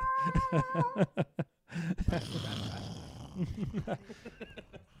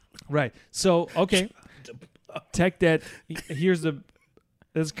 Right. So, okay. Tech debt,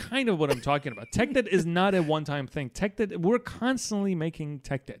 that's kind of what I'm talking about. Tech debt is not a one-time thing. Tech debt, we're constantly making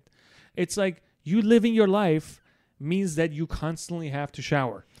tech debt. It's like you living your life means that you constantly have to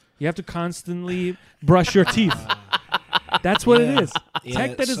shower. You have to constantly brush your teeth. That's what it is.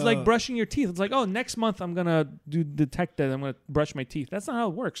 Tech debt is like brushing your teeth. It's like, oh, next month I'm going to do the tech debt. I'm going to brush my teeth. That's not how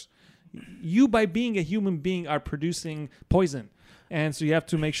it works. You, by being a human being, are producing poison. And so you have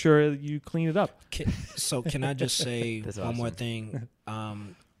to make sure you clean it up. So can I just say That's one more awesome. thing?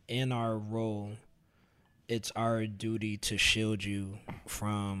 In our role, it's our duty to shield you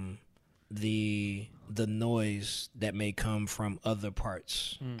from the noise that may come from other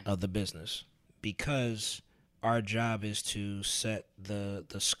parts of the business, because our job is to set the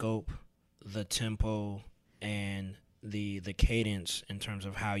scope, the tempo, and the cadence in terms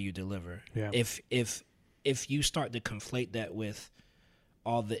of how you deliver. Yeah. If you start to conflate that with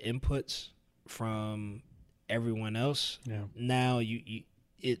all the inputs from everyone else, now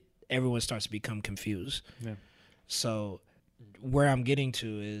everyone starts to become confused. Yeah. So where I'm getting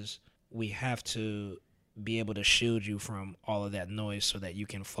to is we have to be able to shield you from all of that noise so that you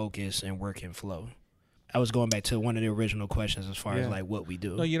can focus and work and flow. I was going back to one of the original questions as far as like what we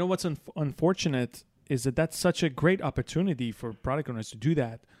do. No, you know what's unfortunate is that that's such a great opportunity for product owners to do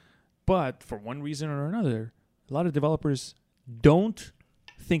that. But for one reason or another, a lot of developers don't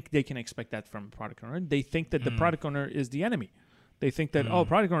think they can expect that from a product owner. They think that the product owner is the enemy. They think that,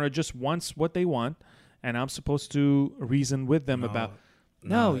 product owner just wants what they want, and I'm supposed to reason with them about.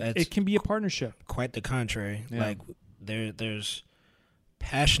 No, it can be a partnership. Quite the contrary. Yeah. Like there's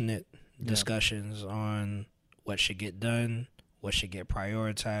passionate discussions on what should get done, what should get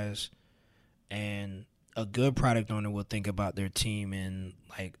prioritized, and a good product owner will think about their team and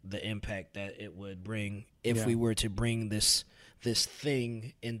like the impact that it would bring if we were to bring this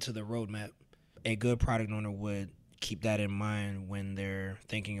thing into the roadmap. A good product owner would keep that in mind when they're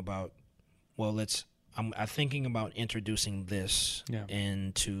thinking about, well, I'm thinking about introducing this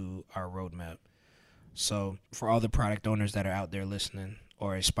into our roadmap. So for all the product owners that are out there listening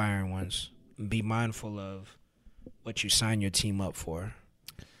or aspiring ones, be mindful of what you sign your team up for.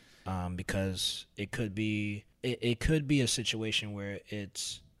 Because it could be a situation where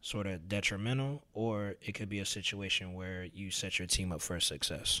it's sort of detrimental, or it could be a situation where you set your team up for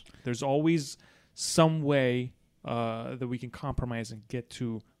success. There's always some way that we can compromise and get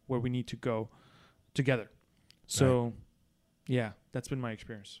to where we need to go together. So, yeah, that's been my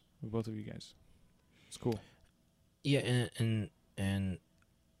experience with both of you guys. It's cool. Yeah, and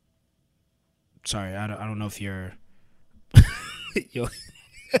sorry, I don't know if you're.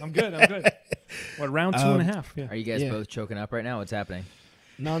 I'm good. What, round 2.5? Yeah. Are you guys both choking up right now? What's happening?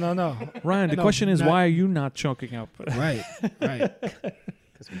 No. Ryan, the No, question is, not- why are you not choking up? Right.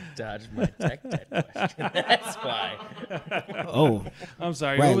 Because we dodged my tech debt question. That's why. Oh, I'm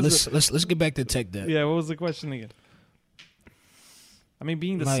sorry. right. What was Let's get back to tech debt. what was the question again? I mean,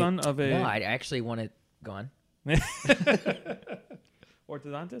 being the Like- son of a No, I actually want to go on.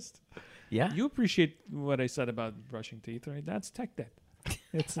 orthodontist, Yeah, you appreciate what I said about brushing teeth, right? That's tech debt.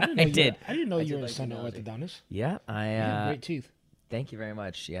 It's I did. I didn't know I you did were a like son of analogy. orthodontist. Yeah, You have I. great teeth. Thank you very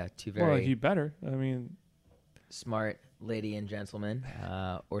much. Yeah, two well, very you better. I mean, smart lady and gentleman,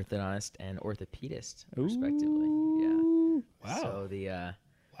 orthodontist and orthopedist, respectively. ooh. Yeah. So the Wow.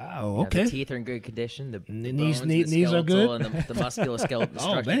 yeah, Okay. the teeth are in good condition. The Knees- bones, the knees are skeletal, good? and the musculoskeletal Oh,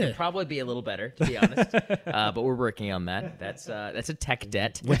 structure man. could probably be a little better, to be honest. But we're working on that. That's a tech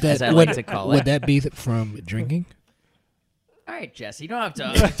debt, Would as that I like to call would it. that be from drinking? All right, Jesse, you don't have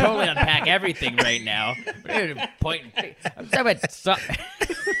to totally unpack everything right now. Point. I'm talking about.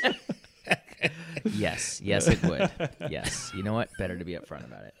 Yes, it would. Yes, you know what? Better to be upfront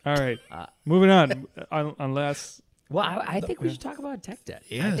about it. All right, moving on. Unless Well, I think we should talk about tech debt.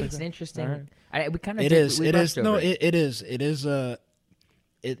 I Yeah. think it's an interesting. All right. We kind of It did, is. We It is. brushed No. over It is. It is a.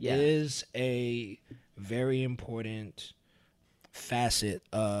 It Yeah. is a very important facet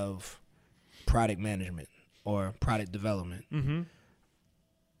of product management or product development. mm-hmm.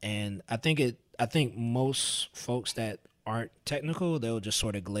 And I think most folks that aren't technical, they'll just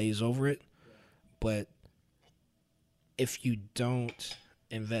sort of glaze over it. But if you don't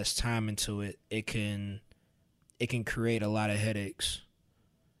invest time into it, it can create a lot of headaches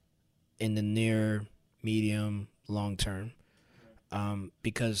in the near, medium, long term.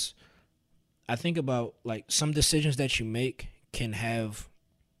 Because I think about like some decisions that you make can have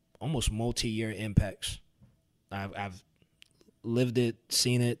almost multi-year impacts. I've lived it,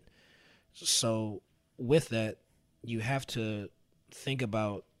 seen it. So with that, you have to think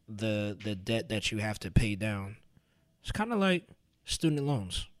about the debt that you have to pay down. It's kind of like student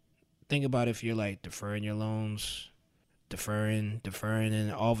loans. Think about if you're like deferring your loans, deferring,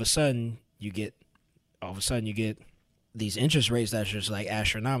 and all of a sudden you get these interest rates that's just like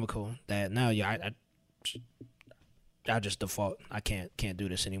astronomical. That now I just default. I can't do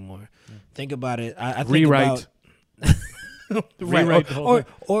this anymore. Think about it. I think Rewrite. about Rewrite the whole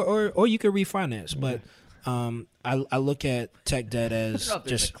thing. or you could refinance, but I look at tech debt I as don't know if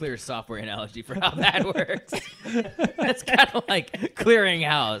there's just a clear software analogy for how that works. It's kind of like clearing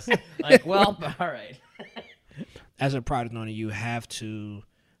house. Like, well, all right. as a product owner, you have to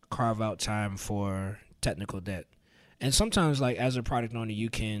carve out time for technical debt. And sometimes, like, as a product owner, you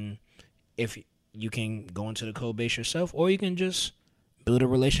can go into the code base yourself, or you can just build a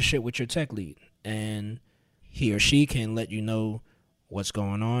relationship with your tech lead, and he or she can let you know what's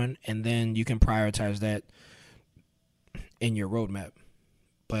going on, and then you can prioritize that in your roadmap.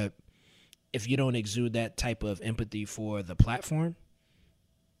 But if you don't exude that type of empathy for the platform,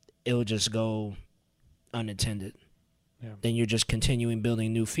 it'll just go unattended. Yeah. Then you're just continuing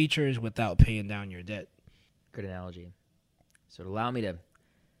building new features without paying down your debt. Good analogy. So allow me to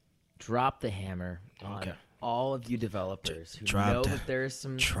drop the hammer on Okay. all of you developers who Drop know the- that there's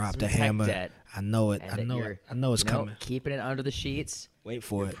some Drop some the tech hammer. debt, I know it. and I that know you're, it. I know it's you know, coming. keeping it under the sheets. Wait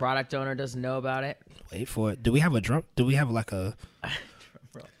for Your it. product owner doesn't know about it. Wait for it. Do we have a drum? Do we have like a?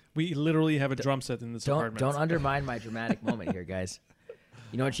 We literally have a drum set in this apartment. Don't undermine my dramatic moment here, guys.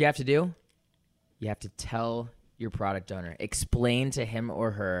 You know what you have to do? You have to tell your product owner, explain to him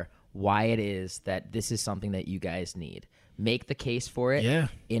or her why it is that this is something that you guys need. Make the case for it. Yeah.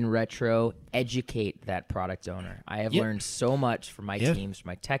 In retro, educate that product owner. I have Yeah. learned so much from my Yeah. teams, from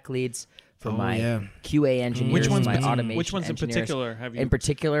my tech leads, from Oh, my yeah. QA engineers, Which ones? my in- automation Which ones in engineers. particular have you? In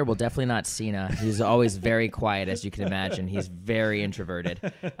particular, well, definitely not Cena. He's always very quiet, as you can imagine. He's very introverted.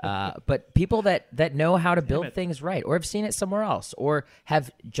 But people that know how to build it. things right, or have seen it somewhere else, or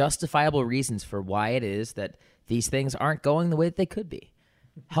have justifiable reasons for why it is that these things aren't going the way that they could be.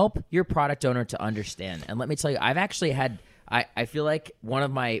 Help your product owner to understand. And let me tell you, I've actually had, I feel like one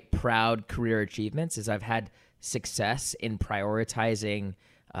of my proud career achievements is I've had success in prioritizing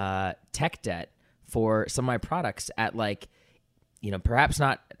tech debt for some of my products at, like, you know, perhaps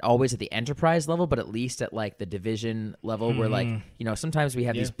not always at the enterprise level, but at least at like the division level where, like, you know, sometimes we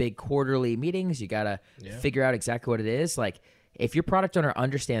have these big quarterly meetings. You got to figure out exactly what it is. Like, if your product owner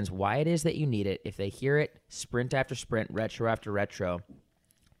understands why it is that you need it, if they hear it sprint after sprint, retro after retro,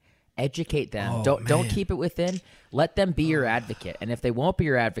 educate them. Oh, Don't man. keep it within. Let them be your advocate. And if they won't be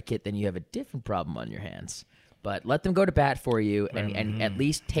your advocate, then you have a different problem on your hands. But let them go to bat for you and at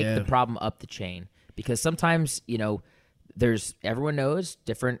least take the Yeah. problem up the chain. Because sometimes, you know, everyone knows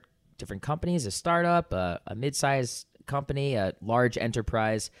different companies, a startup, a mid-sized company, a large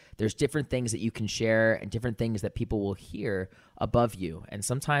enterprise. There's different things that you can share and different things that people will hear above you. And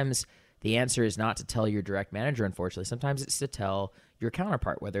sometimes the answer is not to tell your direct manager, unfortunately. Sometimes it's to tell your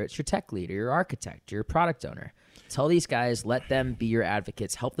counterpart, whether it's your tech lead or your architect or your product owner. Tell these guys, let them be your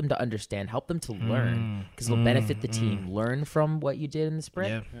advocates, help them to understand, help them to learn, because it'll benefit the team. Learn from what you did in the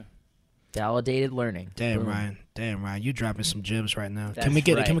sprint. Yeah. Validated learning. Damn, Boom. Ryan, you dropping some gems right now. That's Can we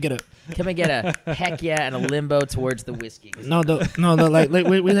get right. Can we get a? Can we get a heck yeah and a limbo towards the whiskey? No, like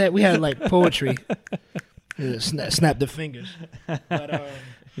we had like poetry. Yeah, snap the fingers. But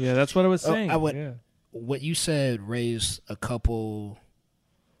Yeah, that's what I was saying. I would- Yeah. what you said raised a couple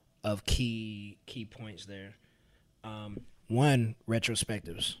of key points there. One,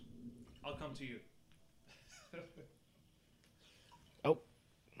 retrospectives. I'll come to you. Oh,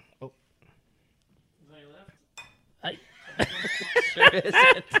 Is that your left? Sure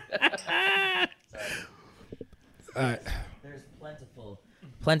isn't. all right. There's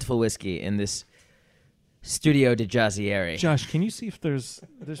plentiful whiskey in this Studio de Jazzieri. Josh, can you see if there's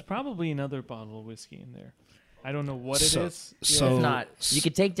probably another bottle of whiskey in there? I don't know what it So- is. so- If not, you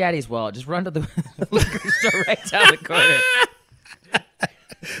could take Daddy's wallet. Just run to the liquor store right down the corner.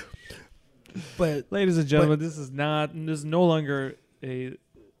 But Ladies and gentlemen, this is no longer a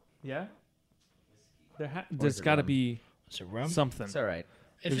there's it got to rum? be it's a rum. something. It's all right.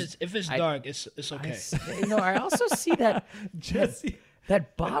 If it's I- dark, it's I okay. I also see that Jesse,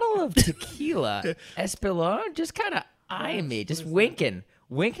 that bottle of tequila, Espolón, just kind of eyeing me, just winking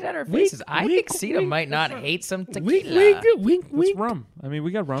at our faces. I think Cena might not hate some tequila. wink, what's rum? I mean,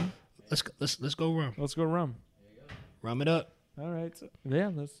 we got rum. Let's go rum. Let's go rum. Rum it up. All right. Yeah,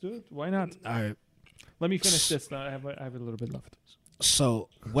 let's do it. Why not? All right. Let me finish this. Now I have a little bit left. So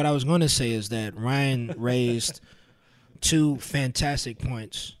what I was going to say is that Ryan raised two fantastic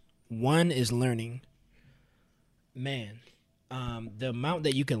points. One is learning. Man, The amount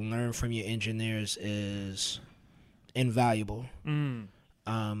that you can learn from your engineers is invaluable. Mm.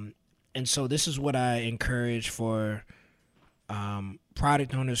 And so this is what I encourage for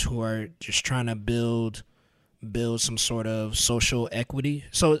product owners who are just trying to build some sort of social equity.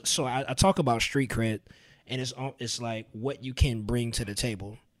 So I talk about street cred, and it's like what you can bring to the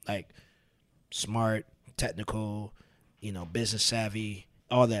table, like smart, technical, business savvy,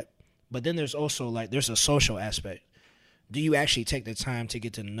 all that. But then there's also there's a social aspect. Do you actually take the time to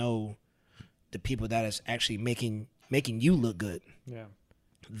get to know the people that is actually making you look good? Yeah.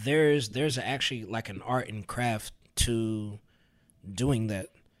 There's actually like an art and craft to doing that.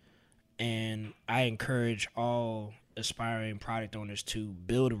 And I encourage all aspiring product owners to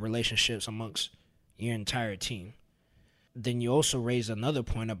build relationships amongst your entire team. Then you also raised another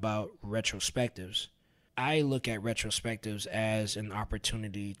point about retrospectives. I look at retrospectives as an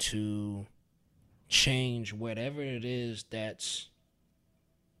opportunity to change whatever it is that's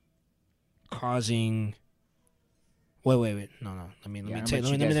causing. Wait. No. Let me tell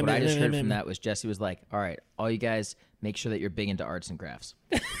you. What I just heard from that was Jesse was like, "All right, all you guys, make sure that you're big into arts and crafts."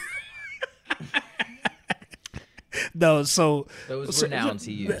 No, so those were nouns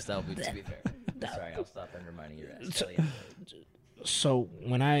he used. To be fair. Sorry, I'll stop undermining your ass. So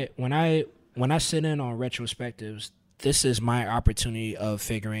when I sit in on retrospectives, this is my opportunity of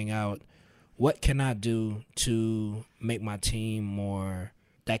figuring out what can I do to make my team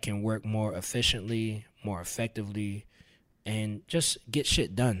that can work more efficiently, more effectively, and just get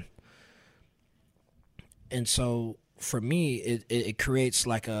shit done. And so for me, it creates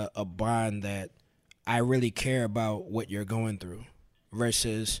like a bond that I really care about what you're going through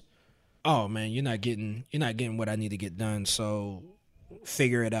versus, oh man, you're not getting what I need to get done, so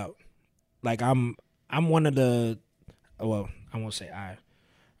figure it out. Like I'm one of the, well, I won't say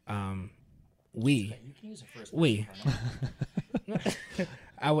we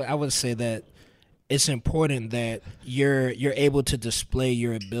I would say that it's important that you're able to display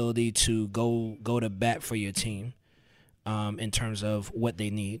your ability to go to bat for your team in terms of what they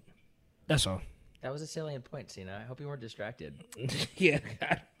need. That's all. That was a salient point, Cena. I hope you weren't distracted. Yeah.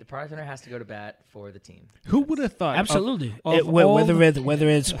 The product owner has to go to bat for the team. Who would have thought? Absolutely. Whether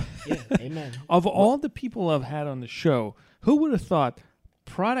it's yeah, amen. Of all the people I've had on the show, who would have thought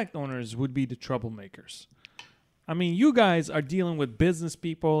product owners would be the troublemakers? I mean, you guys are dealing with business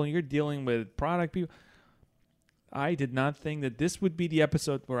people, and you're dealing with product people. I did not think that this would be the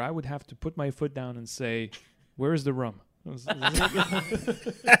episode where I would have to put my foot down and say, "Where's the rum?"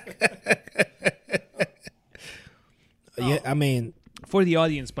 Yeah, I mean, for the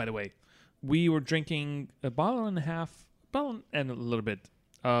audience, by the way, we were drinking a bottle and a little bit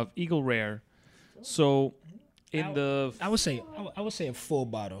of Eagle Rare. So I would say a full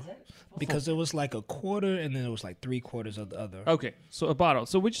bottle because it was like a quarter and then it was like 3/4 of the other. Okay, so a bottle.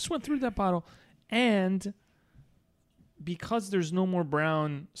 So we just went through that bottle, and because there's no more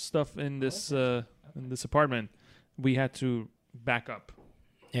brown stuff in this apartment, we had to back up.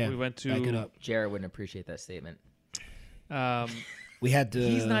 Yeah, we went to back it up. Jared wouldn't appreciate that statement. We had to.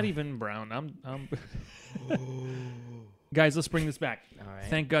 He's not even brown. I'm Guys, let's bring this back. All right.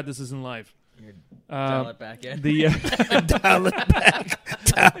 Thank God this isn't live. Dial it back in. The dial it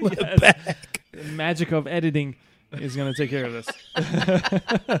back. The magic of editing is going to take care of this.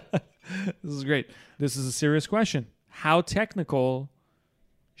 This is great. This is a serious question. How technical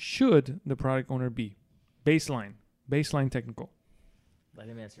should the product owner be? Baseline technical. Let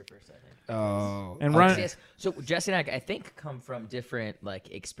him answer first, I think. Oh, and okay. Ryan. So Jesse and I think, come from different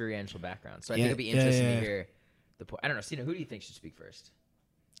experiential backgrounds. So I think Yeah, it'd be interesting yeah. to hear the point. I don't know, Cena, who do you think should speak first?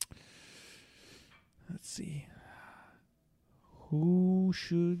 Let's see. Who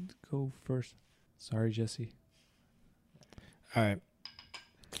should go first? Sorry, Jesse. All right.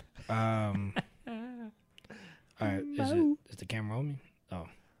 All right. Is the camera on me? Oh.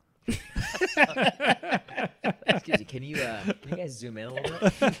 Excuse me. Can you guys zoom in a little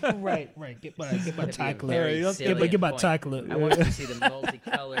bit? Right. Get my tie clip. Very salient Get my point. tie clip. I want you to see the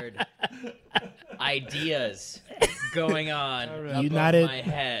multicolored ideas going on above United- my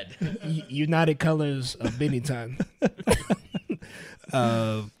head. United Colors of Bennytown.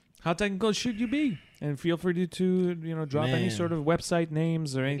 How technical should you be? And feel free to drop any Man. sort of website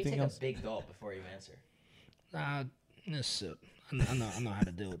names or Maybe anything take else. a big gulp before you answer. Nah, this I know how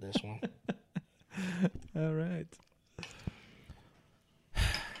to deal with this one. All right.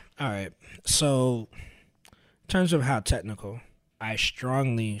 All right. So, in terms of how technical, I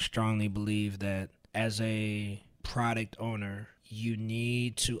strongly believe that as a product owner, you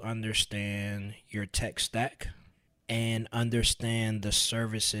need to understand your tech stack and understand the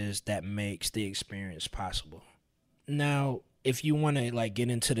services that makes the experience possible. Now, if you want to like get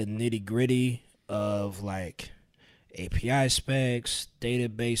into the nitty gritty of like API specs,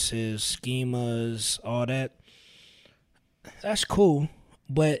 databases, schemas, all that, that's cool.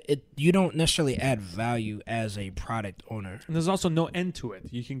 But you don't necessarily add value as a product owner. And there's also no end to it.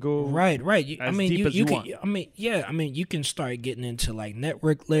 You can go Right. as deep as you can. want. I mean, yeah. I mean, you can start getting into like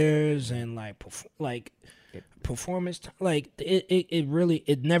network layers and like performance. Like it really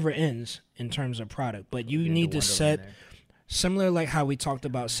never ends in terms of product. But you need to set similar like how we talked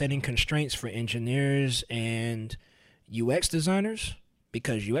about setting constraints for engineers and UX designers,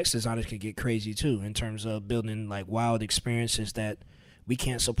 because UX designers can get crazy too in terms of building like wild experiences that we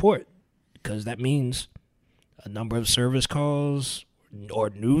can't support, because that means a number of service calls or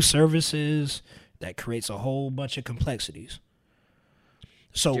new services that creates a whole bunch of complexities.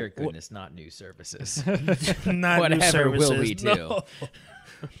 So Dear goodness, not new services. not Whatever new services, will we do. no.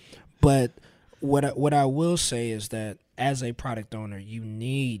 But what I will say is that as a product owner, you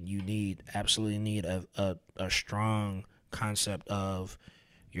absolutely need a strong concept of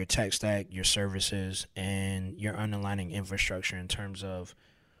your tech stack, your services, and your underlying infrastructure in terms of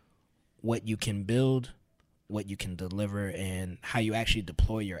what you can build, what you can deliver, and how you actually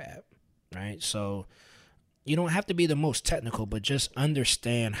deploy your app, right? So you don't have to be the most technical, but just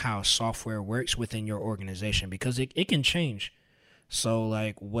understand how software works within your organization, because it can change. So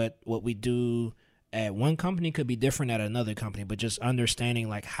like what we do at one company could be different at another company, but just understanding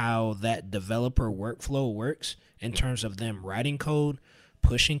like how that developer workflow works in terms of them writing code,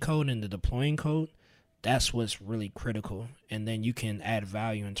 pushing code, and deploying code, that's what's really critical. And then you can add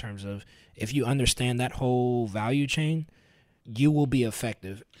value in terms of, if you understand that whole value chain, you will be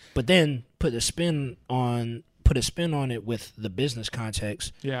effective. But then put a spin on it with the business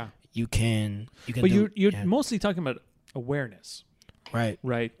context. Yeah. You can. But you're mostly talking about awareness. Right.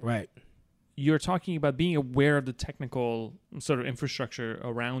 You're talking about being aware of the technical sort of infrastructure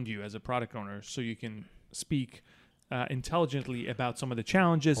around you as a product owner, so you can speak intelligently about some of the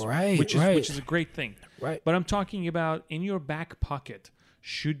challenges, which is a great thing. Right. But I'm talking about in your back pocket,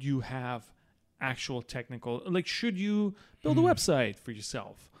 should you have actual technical, like should you build a website for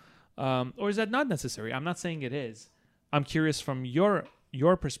yourself? Or is that not necessary? I'm not saying it is. I'm curious from your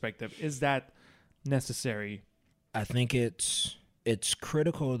perspective, is that necessary? I think it's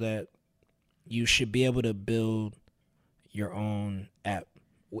critical that you should be able to build your own app.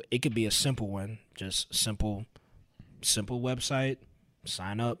 It could be a simple one, just simple website,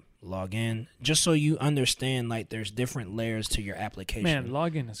 sign up, log in, just so you understand like there's different layers to your application. Man,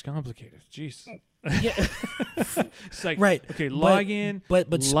 login is complicated. Jeez. Yeah. It's like, right. Okay, login, but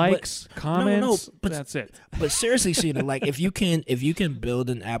likes, comments. But that's it. But seriously, Sheena, like if you can build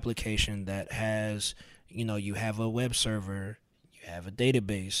an application that has, you have a web server, you have a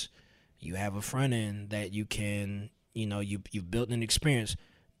database, you have a front end that you can, you've built an experience.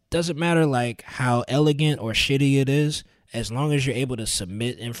 Doesn't matter like how elegant or shitty it is, as long as you're able to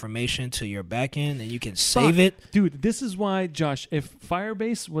submit information to your backend and you can save it. Dude, this is why, Josh, if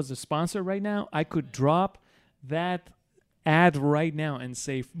Firebase was a sponsor right now, I could drop that ad right now and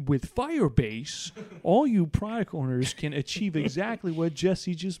say, with Firebase, all you product owners can achieve exactly what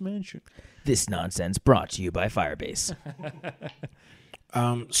Jesse just mentioned. This nonsense brought to you by Firebase.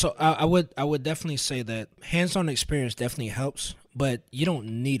 So I would definitely say that hands-on experience definitely helps, but you don't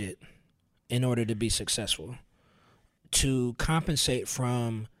need it in order to be successful. To compensate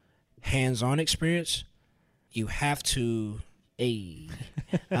from hands-on experience, you have to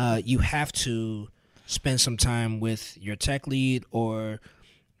spend some time with your tech lead or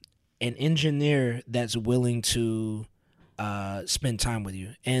an engineer that's willing to spend time with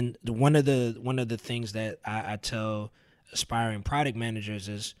you. And one of the things that I tell aspiring product managers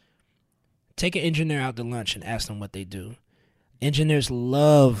is take an engineer out to lunch and ask them what they do. Engineers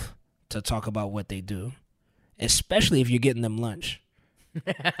love to talk about what they do, especially if you're getting them lunch.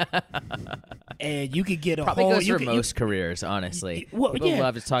 And you could get a Probably whole... goes for most careers, honestly. Well, People yeah,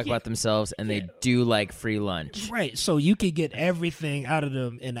 love to talk about themselves, and they do like free lunch. Right, so you could get everything out of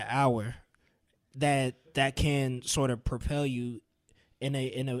them in an hour that can sort of propel you in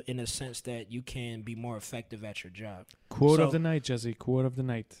a sense that you can be more effective at your job. Quote of the night, Jesse. Quote of the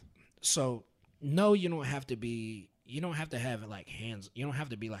night. So, no, you don't have to have like hands. You don't have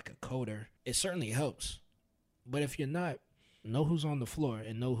to be like a coder. It certainly helps. But if you're not, know who's on the floor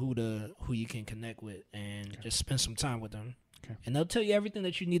and know who you can connect with, and just spend some time with them. Okay. And they'll tell you everything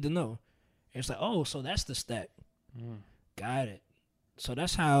that you need to know. And it's like, oh, so that's the stack. Got it. So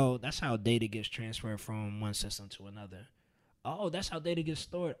that's how data gets transferred from one system to another. Oh, that's how data gets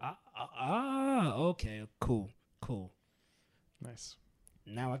stored. Okay, cool. Nice.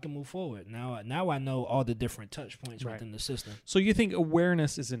 now I can move forward. Now I know all the different touch points Right. within the system. So you think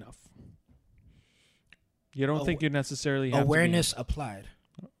awareness is enough? You don't think you necessarily have Awareness applied.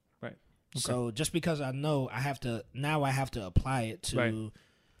 Right. Okay. So just because I know, I have to apply it to Right.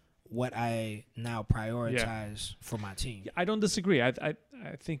 what I now prioritize for my team. I don't disagree. I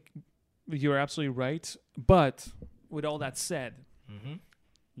think you're absolutely right. But with all that said, Mm-hmm.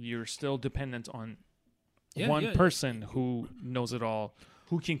 you're still dependent on Yeah, one yeah. person who knows it all,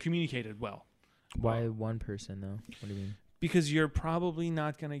 who can communicate it well. Why one person though? What do you mean? Because you're probably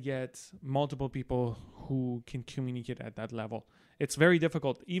not going to get multiple people who can communicate at that level. It's very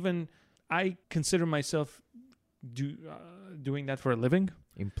difficult. Even I consider myself doing that for a living.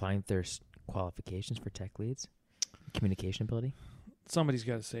 Implying there's qualifications for tech leads, communication ability. Somebody's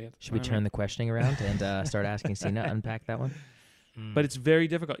got to say it. Should we I turn mean, the questioning around and start asking Sina unpack that one? But it's very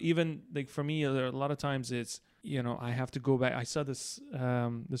difficult. Even like for me, there are a lot of times it's, I have to go back. I saw this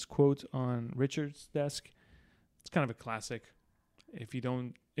this quote on Richard's desk. It's kind of a classic. If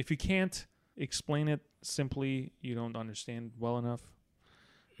you can't explain it simply, you don't understand well enough.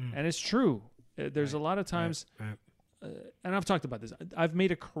 And it's true. There's a lot of times, and I've talked about this. I've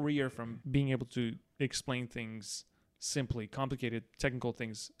made a career from being able to explain things simply, complicated technical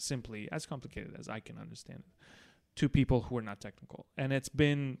things simply, as complicated as I can understand it, to people who are not technical. And it's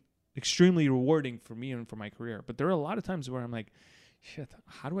been extremely rewarding for me and for my career. But there are a lot of times where I'm like, shit,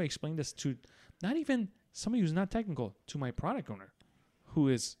 how do I explain this to not even somebody who's not technical, to my product owner who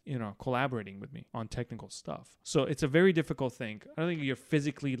is, collaborating with me on technical stuff? So it's a very difficult thing. I don't think you're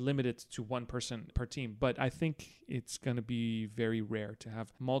physically limited to one person per team, but I think it's going to be very rare to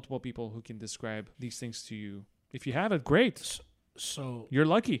have multiple people who can describe these things to you. If you have it, great. So You're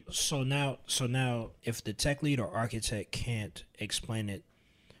lucky. So now, if the tech lead or architect can't explain it,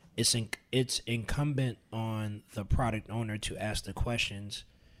 it's incumbent on the product owner to ask the questions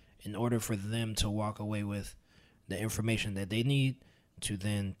in order for them to walk away with the information that they need to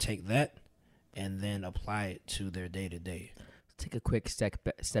then take that and then apply it to their day-to-day. Take a quick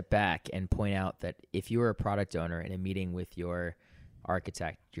step back and point out that if you are a product owner in a meeting with your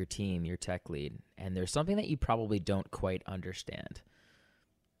architect, your team, your tech lead, and there's something that you probably don't quite understand,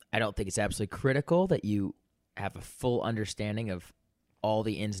 I don't think it's absolutely critical that you have a full understanding of all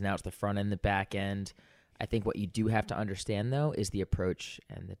the ins and outs, the front end, the back end. I think what you do have to understand, though, is the approach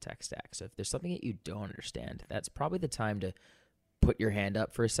and the tech stack. So if there's something that you don't understand, that's probably the time to put your hand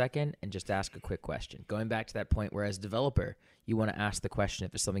up for a second and just ask a quick question. Going back to that point where as a developer, you want to ask the question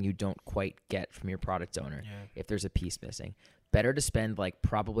if there's something you don't quite get from your product owner, if there's a piece missing. Better to spend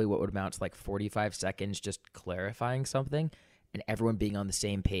probably what would amount to 45 seconds just clarifying something and everyone being on the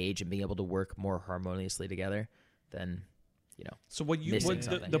same page and being able to work more harmoniously together than, So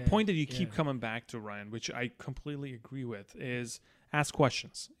the point that you keep coming back to, Ryan, which I completely agree with, is ask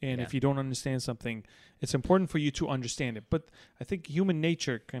questions. And if you don't understand something, it's important for you to understand it. But I think human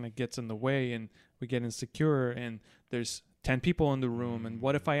nature kind of gets in the way and we get insecure and there's 10 people in the room. And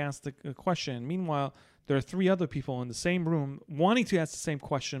what if I ask the question? Meanwhile, there are 3 other people in the same room wanting to ask the same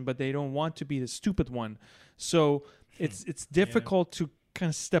question, but they don't want to be the stupid one. So it's difficult to kind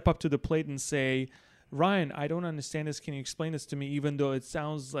of step up to the plate and say, Ryan, I don't understand this. Can you explain this to me? Even though it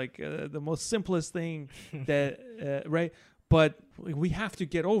sounds like the most simplest thing that, right? But we have to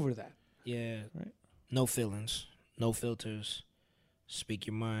get over that. Yeah. Right. No feelings, no filters. Speak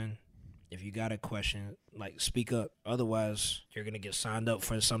your mind. If you got a question, speak up. Otherwise, you're going to get signed up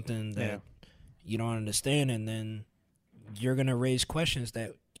for something that you don't understand, and then you're going to raise questions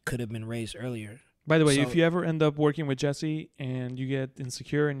that could have been raised earlier. By the way, if you ever end up working with Jesse and you get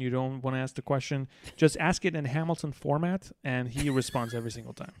insecure and you don't want to ask the question, just ask it in Hamilton format, and he responds every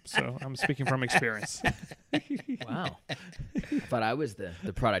single time. So I'm speaking from experience. Wow. I thought I was the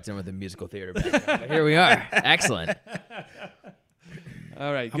product owner with the musical theater background. But here we are. Excellent.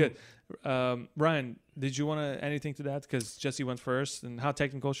 All right, good. Ryan, did you want to anything to that? Because Jesse went first. And how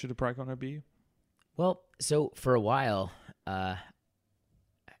technical should the product owner be? Well, so for a while,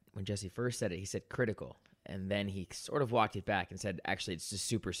 when Jesse first said it, he said critical. And then he sort of walked it back and said, actually, it's just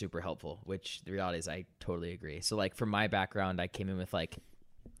super, super helpful, which the reality is I totally agree. So from my background, I came in with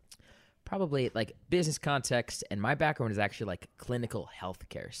probably business context. And my background is actually clinical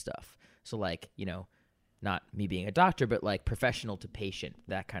healthcare stuff. So not me being a doctor, but professional to patient,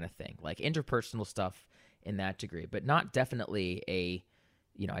 that kind of thing, interpersonal stuff in that degree, but not definitely I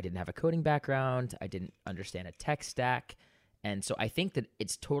didn't have a coding background. I didn't understand a tech stack. And so I think that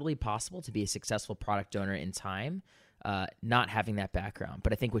it's totally possible to be a successful product owner in time, not having that background.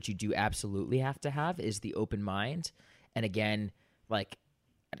 But I think what you do absolutely have to have is the open mind. And again,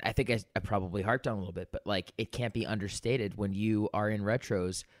 I think I probably harped on a little bit, but like it can't be understated when you are in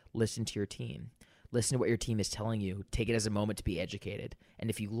retros. Listen to your team. Listen to what your team is telling you. Take it as a moment to be educated. And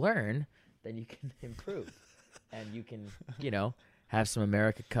if you learn, then you can improve, and you can have some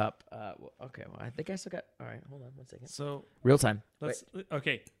America Cup. Okay, well I think I still got. All right, hold on 1 second. So Real time.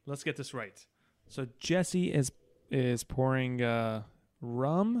 let's get this right. So Jesse is pouring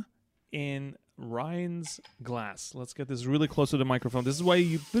rum in Ryan's glass. Let's get this really close to the microphone. This is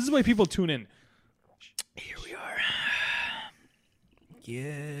why people tune in. Here we are.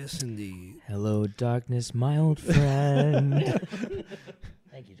 Yes, indeed. Hello, darkness, my old friend.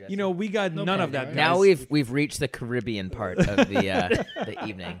 Thank you, Jesse. We got none of that. Now guys. we've reached the Caribbean part of the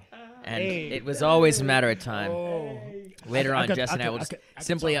evening, and it was always a matter of time. Later on, Jess and I will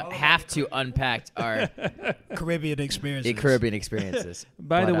simply have to unpack our Caribbean experiences. the Caribbean experiences.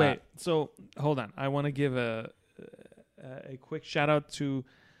 By the But, way, so hold on. I want to give a quick shout out to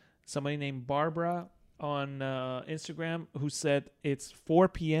somebody named Barbara on Instagram who said it's 4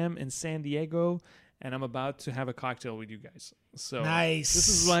 p.m. in San Diego and I'm about to have a cocktail with you guys. So Nice. This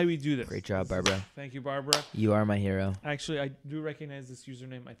is why we do this. Great job, Barbara. Thank you, Barbara. You are my hero. Actually, I do recognize this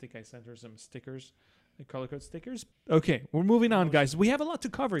username. I think I sent her some stickers, color code stickers. Okay, we're moving on, guys. We have a lot to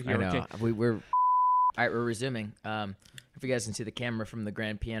cover here. I know. Okay. We're all right. We're resuming. If you guys can see the camera from the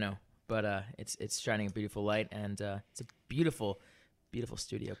grand piano, but it's shining a beautiful light, and it's a beautiful, beautiful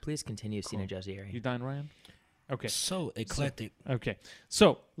studio. Please continue, Cena Jesse You Harry. done, Ryan? Okay. So eclectic. Okay.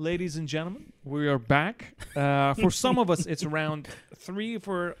 So, ladies and gentlemen, we are back. For some of us, it's round 3.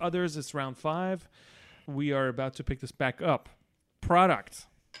 For others, it's round 5. We are about to pick this back up. Product.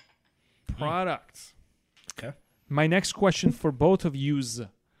 Okay. My next question for both of yous.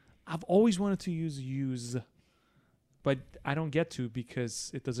 I've always wanted to use, but I don't get to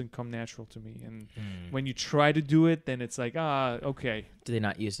because it doesn't come natural to me. And when you try to do it, then it's like, okay. Do they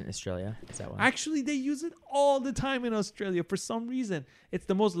not use it in Australia? Is that why? Actually, they use it all the time in Australia for some reason. It's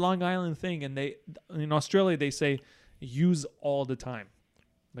the most Long Island thing, and in Australia they say use all the time,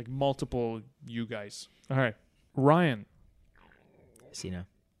 like multiple you guys. All right, Ryan, Cena.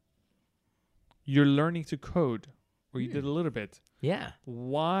 you're learning to code, or you did a little bit. Yeah.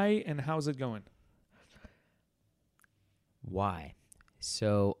 Why and how's it going? Why?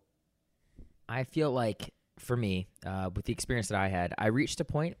 So I feel like for me, with the experience that I had, I reached a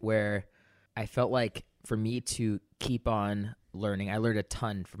point where I felt like for me to keep on learning, I learned a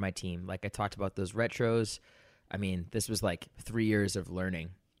ton from my team. Like I talked about those retros. I mean, this was like 3 years of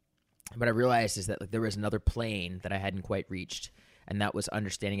learning. But I realized is that like there was another plane that I hadn't quite reached, and that was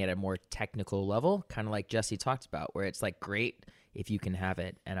understanding at a more technical level, kind of like Jesse talked about, where it's like great if you can have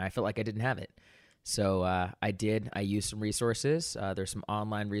it, and I felt like I didn't have it. So I did. I used some resources. There's some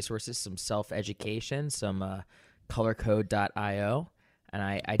online resources, some self-education, some colorcode.io, and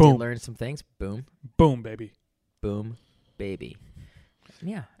I did learn some things. Boom. Boom, baby. Boom, baby.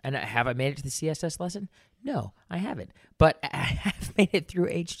 Yeah. And have I made it to the CSS lesson? No, I haven't. But I have made it through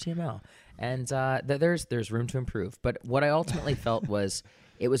HTML. And there's room to improve. But what I ultimately felt was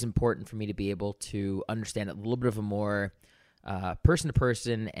it was important for me to be able to understand at a little bit of a more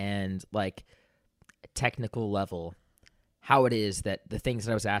person-to-person and like technical level how it is that the things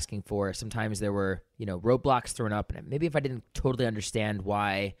that I was asking for, sometimes there were, roadblocks thrown up. And maybe if I didn't totally understand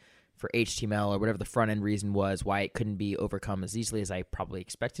why for HTML or whatever the front end reason was, why it couldn't be overcome as easily as I probably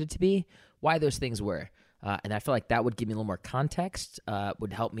expected it to be, why those things were. And I feel like that would give me a little more context,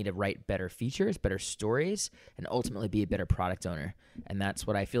 would help me to write better features, better stories, and ultimately be a better product owner. And that's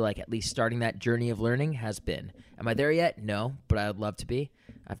what I feel like at least starting that journey of learning has been. Am I there yet? No, but I would love to be.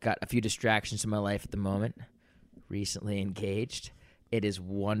 I've got a few distractions in my life at the moment. Recently engaged. It is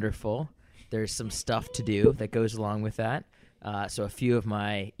wonderful. There's some stuff to do that goes along with that. So a few of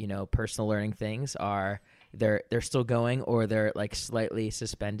my, personal learning things are they're still going or they're like slightly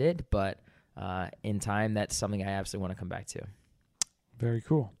suspended, but in time, that's something I absolutely want to come back to. Very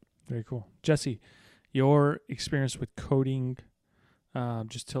cool. Very cool. Jesse, your experience with coding,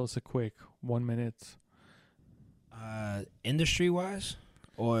 just tell us a quick 1 minute. Industry-wise?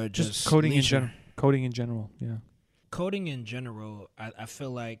 Or just coding leisure? in general. Coding in general, yeah. Coding in general, I feel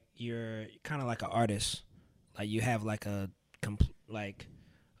like you're kind of like an artist. Like you have like a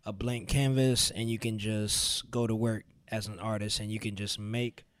blank canvas, and you can just go to work as an artist, and you can just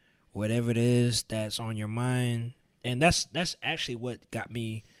make whatever it is that's on your mind. And that's actually what got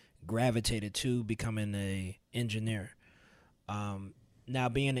me gravitated to becoming an engineer. Now,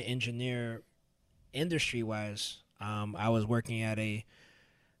 being an engineer, industry-wise, I was working at a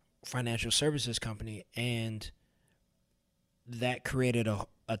financial services company, and that created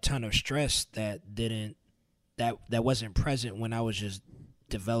a ton of stress that wasn't present when I was just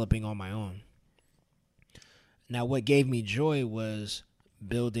developing on my own. Now, what gave me joy was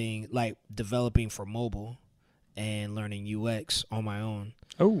developing for mobile and learning UX on my own.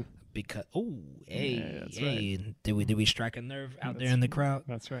 Oh, Because Yeah, that's hey, did we strike a nerve out there in the crowd?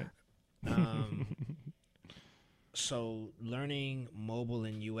 that's right. So learning mobile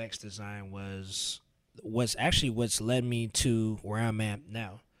and UX design was actually what's led me to where I'm at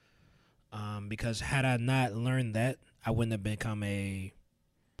now. Because had I not learned that, I wouldn't have become a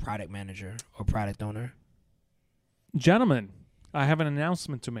product manager or product owner. Gentlemen, I have an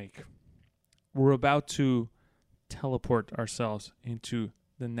announcement to make. We're about to teleport ourselves into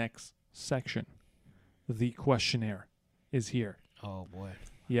the next section. The questionnaire is here. Oh boy.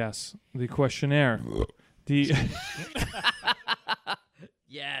 Yes, the questionnaire. The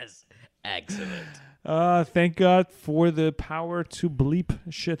Yes. Excellent. thank God for the power to bleep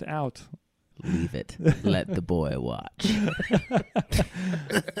shit out. Leave it. Let the boy watch.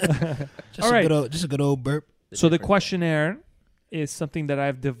 Just All a right. good old burp. So the questionnaire is something that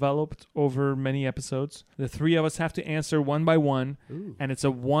I've developed over many episodes. The three of us have to answer one by one, Ooh. and it's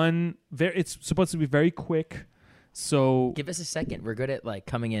it's supposed to be very quick. So Give us a second. We're good at like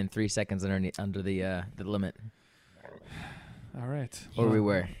coming in 3 seconds under the limit. all right. Or we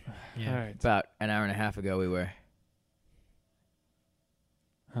were. Yeah. All right. About an hour and a half ago we were.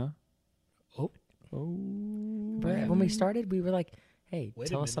 Huh? Oh. Oh. When we started, we were like, hey, Wait a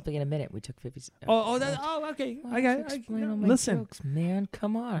tell us minute. something in a minute. We took 50 seconds. Okay. I got it. Explain all my Listen. jokes, man.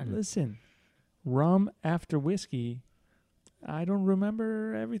 Come on. Listen. Rum after whiskey. I don't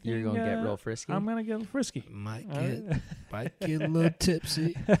remember everything. You're going to get real frisky? I'm going to get frisky. Might All get right. might get a little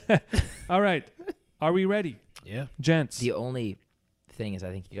tipsy. All right. Are we ready? Yeah. Gents. The only thing is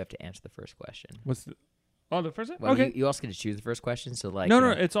I think you have to answer the first question. What's the first one? Well, okay. you also get to choose the first question, so like No, you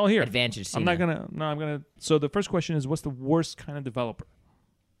no, know, it's all here. advantage. I'm not gonna. No, I'm gonna. So the first question is, what's the worst kind of developer?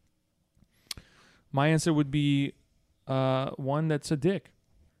 My answer would be one that's a dick.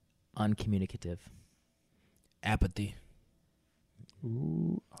 Uncommunicative. Apathy.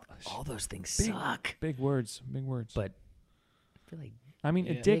 Ooh, All those things Big- suck. big words. Big words. But I feel like I mean,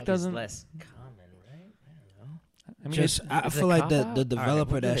 Yeah. a dick dick is doesn't. less common, right? I don't know. I mean, Just I Is it feel a like the cop-out? the All right,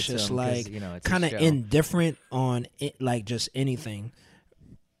 developer we'll give that's it to just him 'cause, like you know, it's a kind of show. indifferent on it, like just anything.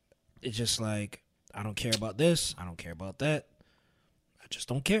 It's just like I don't care about this. I don't care about that. I just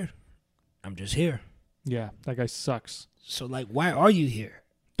don't care. I'm just here. yeah, that guy sucks. So like, why are you here?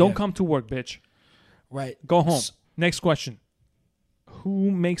 Don't Yeah. come to work, bitch. Right. Go home. S- Next question.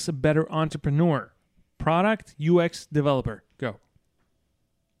 Who makes a better entrepreneur? Product, UX, developer. Go.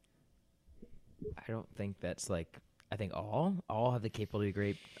 I don't think that's like. I think all have the capability of a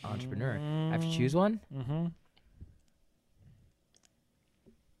great entrepreneur. I have to choose one. Mm-hmm.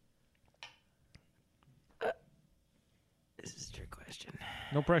 This is a trick question.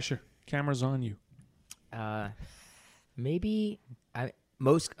 No pressure. Camera's on you. Maybe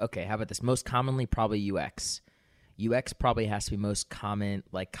okay, how about this? Most commonly probably UX. UX probably has to be most common,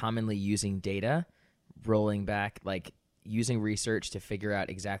 like commonly using data, rolling back, like using research to figure out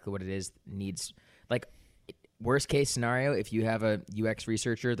exactly what it is needs. Like worst case scenario, if you have a UX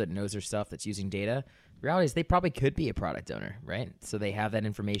researcher that knows their stuff that's using data, the reality is they probably could be a product owner, right? So they have that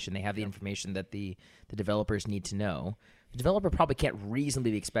information. They have the information that the developers need to know. The developer probably can't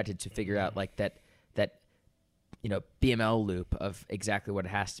reasonably be expected to figure out like that BML loop of exactly what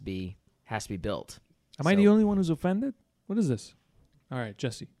has to be built. Am I the only one who's offended? What is this? All right,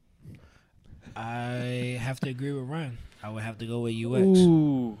 Jesse. I have to agree with Ryan. I would have to go with UX.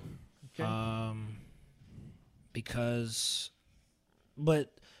 Ooh. Okay.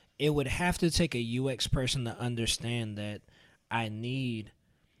 But it would have to take a UX person to understand that I need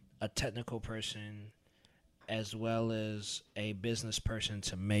a technical person as well as a business person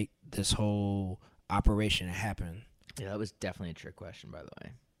to make this whole operation happen. Yeah, that was definitely a trick question, by the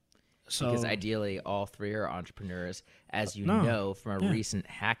way. So Because ideally, all three are entrepreneurs, as you No. know from a Yeah. recent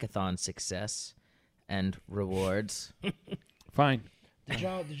hackathon success and rewards. Fine. did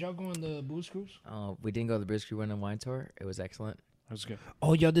y'all go on the booze cruise? Oh, we didn't go to the Bruce Crew Wine and Wine Tour. It was excellent. That was good.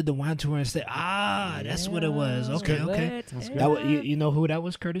 Oh, y'all did the wine tour instead. That's what it was. Okay, okay. That's good. That you know who that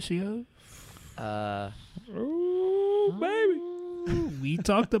was courtesy of? Ooh, baby. We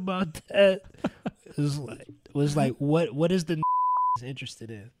talked about that. It was like what is the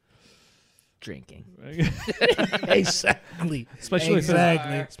interested in? Drinking. Exactly. Especially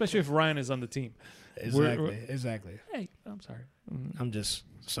Exactly. especially if Ryan is on the team. Exactly. Hey, I'm sorry. I'm just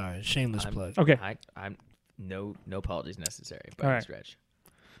sorry. Shameless I'm- plug. Okay. I'm no apologies necessary by All any right. stretch.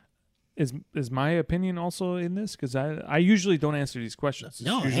 Is my opinion also in this? Because I usually don't answer these questions.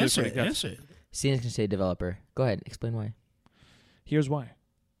 No, Usually answer pretty it. good. Answer it. Stevens can say developer. Go ahead. Explain why. Here's why.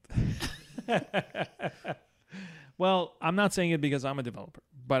 Well, I'm not saying it because I'm a developer,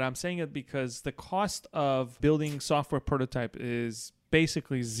 but I'm saying it because the cost of building software prototype is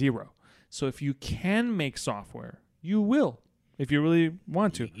basically zero. So if you can make software, you will, if you really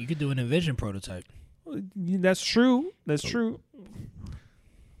want to. You could do an Envision prototype. That's true. That's true.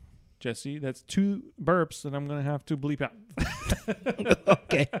 Jesse, that's 2 burps that I'm going to have to bleep out.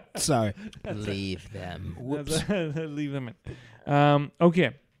 Okay, sorry. Leave them. Whoops. Leave them in.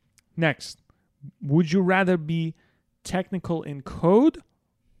 Okay, next. Would you rather be technical in code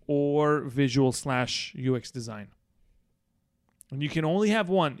or visual / UX design? And you can only have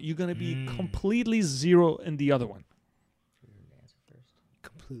one. You're going to be completely zero in the other one.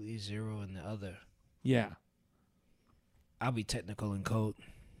 Completely zero in the other. Yeah. I'll be technical in code.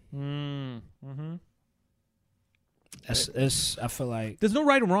 Mm-hmm. That's I feel like. There's no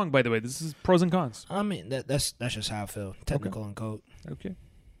right or wrong, by the way. This is pros and cons. I mean, that's just how I feel. Technical in code. Okay.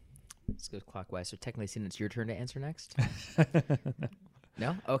 Let's go clockwise. So technically, since it's your turn to answer next.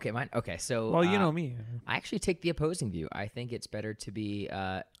 No? Okay, mine. Okay, so Well, you know me. I actually take the opposing view. I think it's better to be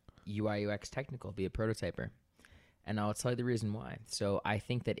UI UX technical, be a prototyper. And I'll tell you the reason why. So I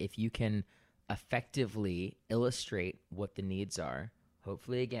think that if you can effectively illustrate what the needs are,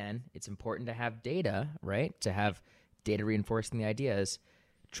 hopefully, again, it's important to have data, right? To have data reinforcing the ideas.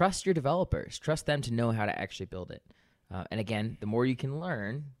 Trust your developers. Trust them to know how to actually build it. And again, the more you can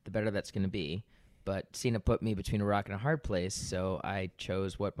learn, the better that's going to be. But Cena put me between a rock and a hard place, so I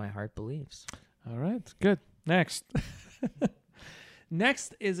chose what my heart believes. All right, good. Next.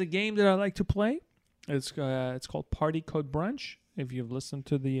 Next is a game that I like to play. It's called Party Code Brunch. If you've listened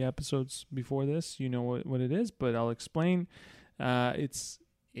to the episodes before this, you know what it is, but I'll explain. It's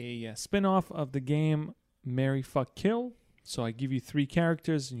a spin-off of the game Marry, Fuck, Kill. So I give you 3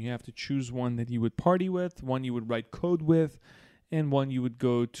 characters, and you have to choose one that you would party with, one you would write code with, and one you would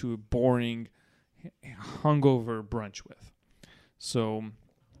go to a boring, hungover brunch with. So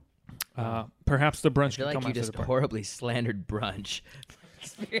perhaps the brunch I feel can like come you after just the party. horribly slandered brunch.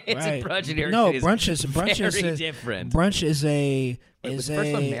 Experience Right. of brunch in New York No, City brunch is very a, different. Brunch is a Wait, is was the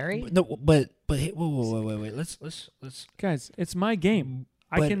first one a Mary? no, but wait. Let's Guys, it's my game.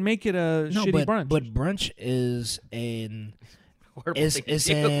 I But- can make it a no, shitty but brunch. but brunch is Horrible is thing to is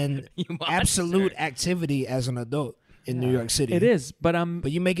do, an you monster. absolute activity as an adult in New York City. it is, but I'm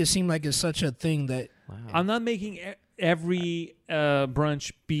But you make it seem like it's such a thing that Wow. I'm not making every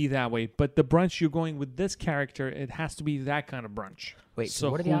brunch be that way. But the brunch you're going with this character, it has to be that kind of brunch. Wait, so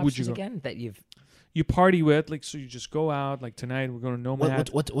so what are the who would you options go? again that you've... You party with, like, so you just go out, like tonight we're going to Nomad.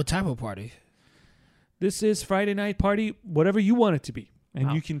 what type of party? This is Friday night party, whatever you want it to be, and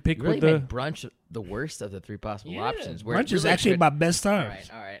Wow. you can pick You really with the. made brunch the worst of the 3 possible Yeah, options. where brunch it is really actually could- my best All time. right,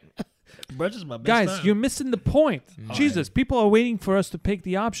 all right. Brunch is my best Guys, time. you're missing the point. Jesus, people are waiting for us to pick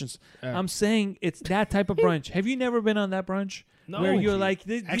the options. Yeah. I'm saying it's that type of brunch. Have you never been on that brunch? No. Where you're like,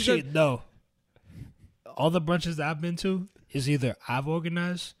 these Actually, are- no. All the brunches that I've been to is either I've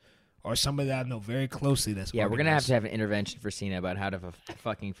organized or somebody that I know very closely that's Yeah, we're going to organized. have an intervention for Cena about how to have a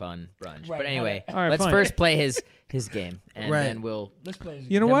fucking fun brunch. Right, But anyway, all right, let's fine. first play his game, and Right. then we'll Let's play.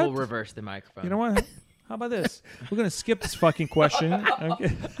 you know then what? we'll reverse the microphone. You know what? How about this? We're gonna skip this fucking question.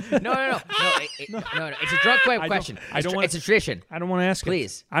 Okay. No. It's a drunk wave I don't- question. I don't want- It's a tradition. I don't want to ask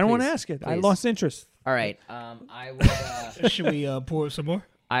Please, it. I don't want to please, ask it. I please. lost interest. All right. I would. Should we pour some more?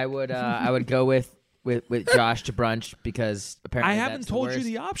 I would go with Josh to brunch because apparently I haven't that's told the you worst.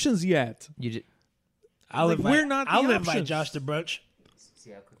 the options yet. You just I'll we're not the I'll invite options. Josh to brunch. see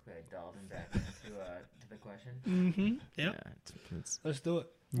how quickly I delved in back to the question. Mm-hmm. Yeah, Yep. it's Let's do it.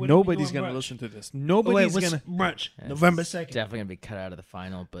 Nobody's gonna listen to this. Nobody's what's gonna. brunch? it's November 2nd. definitely gonna be cut out of the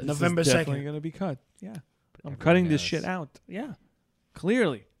final, but This is November definitely 2nd. gonna be cut. Yeah, I'm everyone cutting this knows. shit out. Yeah,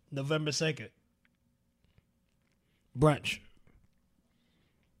 clearly. November 2nd. Brunch.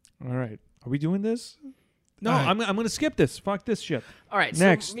 All right. Are we doing this? No, All right. I'm gonna skip this. Fuck this shit. All right.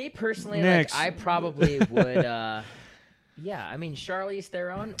 Next. So me personally, Next. like I probably would. Yeah, I mean Charlize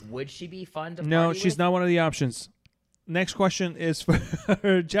Theron. Would she be fun to? No, party she's with? not one of the options. Next question is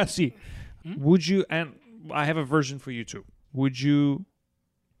for Jesse. Would you, and I have a version for you too, would you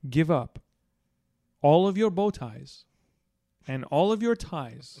give up all of your bow ties and all of your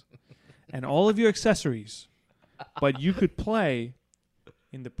ties and all of your accessories, but you could play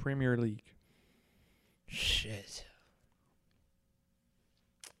in the Premier League? Shit.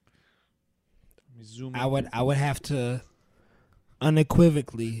 Let me zoom I in. would have to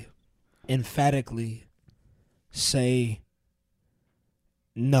unequivocally, emphatically say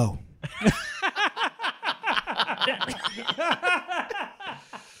no.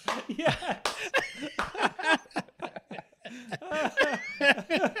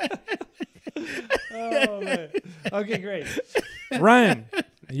 Okay, great. Ryan,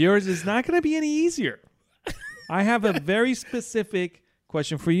 yours is not going to be any easier. I have a very specific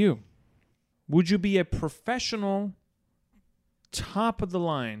question for you. Would you be a professional, top of the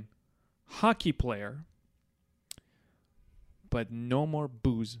line hockey player, but no more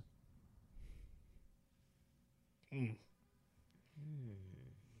booze?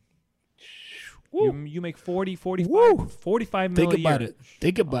 You make 40, 45, 45 Think million a about year. it.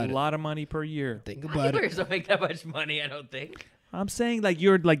 Think about A it. lot of money per year. Think Hockey about it. players don't make that much money, I don't think. I'm saying like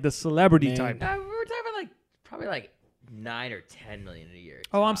you're like the celebrity Man. type. We're talking about like probably like 9 or 10 million a year.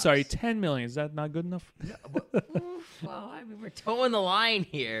 Oh, I'm tops. sorry, 10 million. Is that not good enough? Well, I mean, we're towing the line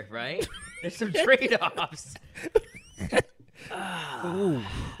here, right? There's some trade-offs. Ooh,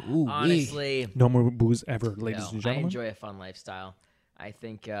 ooh, Honestly, No more booze ever, ladies no, and I gentlemen. enjoy a fun lifestyle. I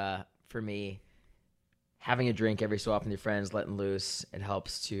think for me, having a drink every so often with your friends, letting loose, it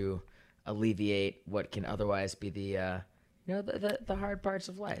helps to alleviate what can otherwise be the the hard parts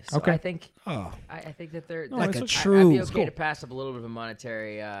of life. So Okay. I think Oh, I think that they're No, like it's a okay. true. I'd be It's okay cool. to pass up a little bit of a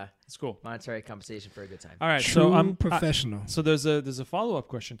monetary It's cool. compensation for a good time. All right, true so I'm professional. so there's a follow up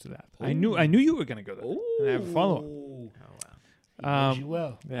question to that. I knew you were gonna go there. And I have a follow Ooh. Oh wow. Knows you well.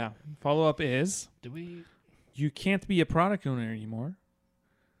 up. Yeah, follow up is Do we? you can't be a product owner anymore.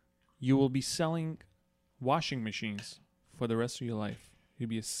 You will be selling washing machines for the rest of your life. You'll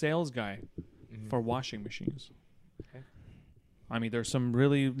be a sales guy for washing machines. Okay. I mean, there's some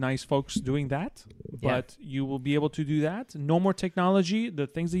really nice folks doing that, Yeah. but you will be able to do that. No more technology. The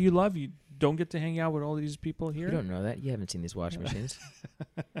things that you love, you don't get to hang out with all these people here. You don't know that. You haven't seen these washing machines.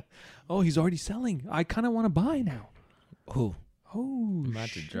 Oh, he's already selling. I kind of want to buy now. Who? Oh, I'm about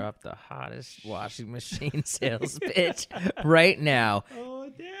to drop the hottest washing machine sales pitch right now. Oh,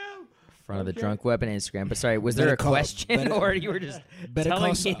 damn. In front of the Okay. Drunk Weapon Instagram. But sorry, was there Better a call- question better- or you were just Better telling call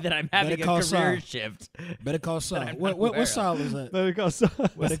me Saul. that I'm Better having a call career Saul. shift? Better call Saul. I'm What not aware what Saul was that? Better call Saul.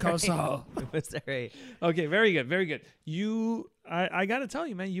 Better call Saul. Was there a Okay, very good, very good. I got to tell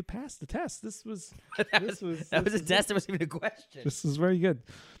you, man, you passed the test. This was that was a test. That wasn't even a question. This is very good.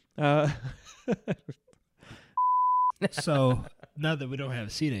 So now that we don't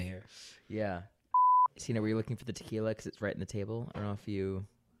have Cena here, Yeah. Cena, were you looking for the tequila? Because it's right in the table. I don't know if you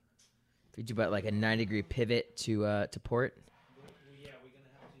do about like a 90-degree pivot to port.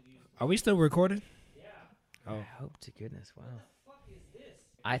 are we still recording? I hope to goodness. Wow.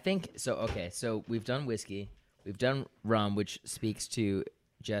 I think so. Okay, so we've done whiskey, we've done rum, which speaks to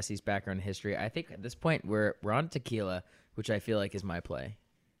Jesse's background and history. I think at this point we're on tequila, which I feel like is my play.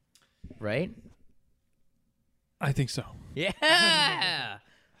 Right? I think so. Yeah.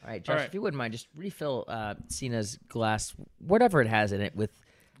 All right, Josh, All right. if you wouldn't mind, just refill Cena's glass, whatever it has in it, with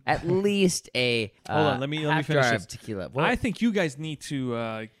at least a Hold on, let me half finish jar this. of tequila. I think you guys need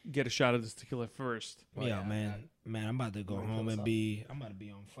to get a shot of this tequila first. Yeah, man. Man, I'm about to go home and be. I'm about to be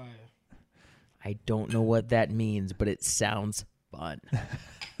on fire. I don't know what that means, but it sounds fun.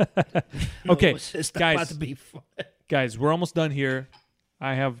 Okay, it's guys. about to be fun. Guys, we're almost done here.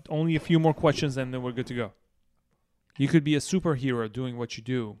 I have only a few more questions and then we're good to go. You could be a superhero doing what you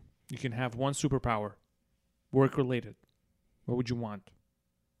do. You can have one superpower, work related. What would you want?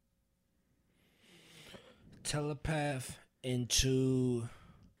 Telepath into,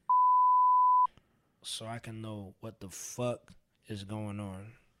 so I can know what the fuck is going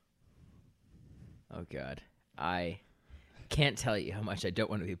on. Oh God, I can't tell you how much I don't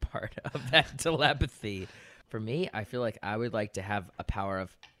want to be part of that telepathy. For me, I feel like I would like to have a power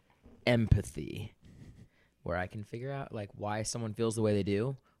of empathy, where I can figure out like why someone feels the way they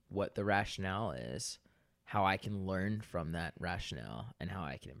do, what the rationale is, how I can learn from that rationale, and how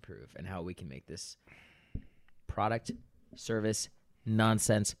I can improve, and how we can make this product, service,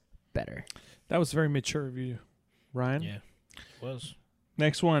 nonsense better. That was very mature of you, Ryan. Yeah, was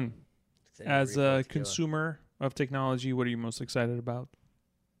Next one. As Refill a tequila. consumer of technology, what are you most excited about?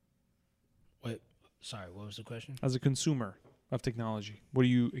 wait. Sorry, what was the question? As a consumer of technology, what are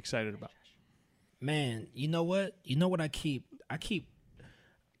you excited about? Man, you know what? You know what I keep.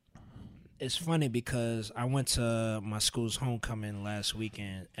 It's funny because I went to my school's homecoming last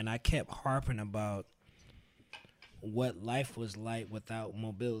weekend, and I kept harping about what life was like without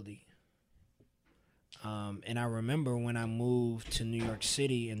mobility. And I remember when I moved to New York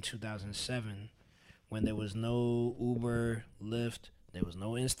City in 2007, when there was no Uber, Lyft, there was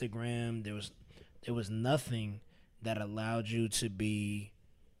no Instagram, there was nothing that allowed you to be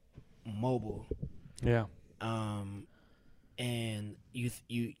mobile. Yeah. And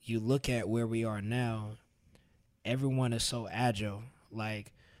you look at where we are now, everyone is so agile.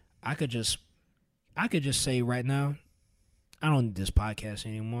 Like I could just say right now, I don't need this podcast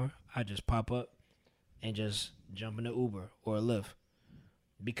anymore. I just pop up and just jump in an Uber or a Lyft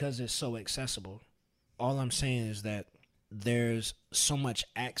because it's so accessible. All I'm saying is that there's so much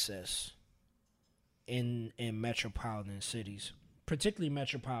access in metropolitan cities, particularly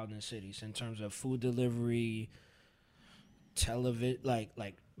metropolitan cities, in terms of food delivery, television, like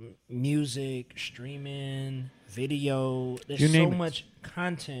music, streaming, video. There's You so name it. much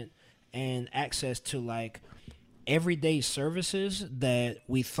content and access to like everyday services that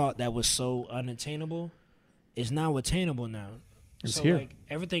we thought that was so unattainable is now attainable now. It's so here. like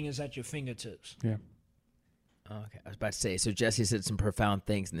everything is at your fingertips. Yeah. Okay, I was about to say. So Jesse said some profound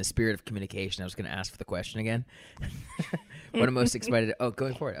things in the spirit of communication. I was going to ask for the question again. What I'm most excited. Oh,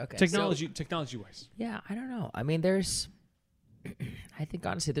 going for it. Okay. Technology wise. Yeah, I don't know. I mean, there's. I think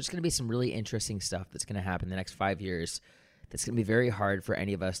honestly, there's going to be some really interesting stuff that's going to happen in the next 5 years. That's going to be very hard for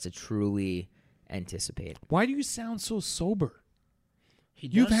any of us to truly anticipate. Why do you sound so sober? He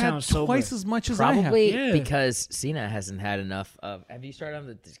You've does had sound sober. twice as much as I have. Probably Yeah. because Cena hasn't had enough of. Have you started on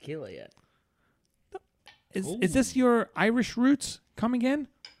the tequila yet? Is this your Irish roots coming in?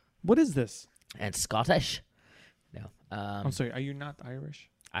 What is this? And Scottish? No. I'm sorry. Are you not Irish?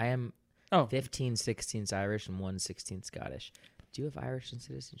 I am Oh, 15 16 Irish and 1 16 Scottish. Do you have Irish in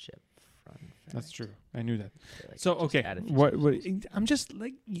citizenship? Fun that's fact. true. I knew that. I feel like So I just okay, added 2 what? syllables. I'm just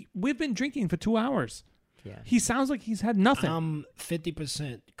like we've been drinking for 2 hours. Yeah. He sounds like he's had nothing. I'm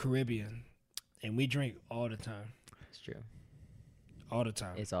 50% Caribbean, and we drink all the time. It's true. All the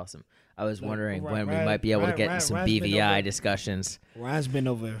time. It's awesome. I was Like, wondering Ryan- when we Ryan- might be able to Ryan- get in Ryan- some Ryan's been BVI over- discussions. Ryan's been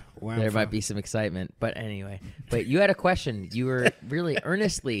over where There I'm might from. be some excitement. But anyway, but you had a question. You were really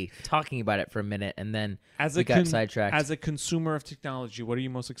earnestly talking about it for a minute, and then as we a got sidetracked. as a consumer of technology, what are you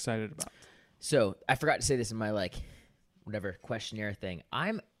most excited about? So I forgot to say this in my whatever questionnaire thing.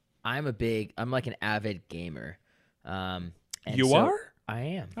 I'm like an avid gamer. And You so are? I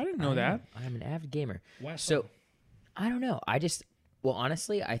am. I didn't know that. I'm an avid gamer. Why So I don't know. Well,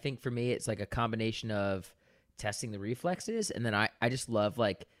 honestly, I think for me it's like a combination of testing the reflexes, and then I just love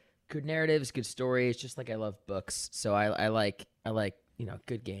like good narratives, good stories, just like I love books. So I like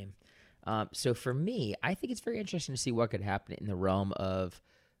good game. So for me, I think it's very interesting to see what could happen in the realm of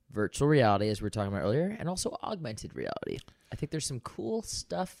virtual reality, as we were talking about earlier, and also augmented reality. I think there's some cool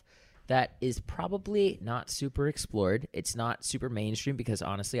stuff that is probably not super explored. It's not super mainstream because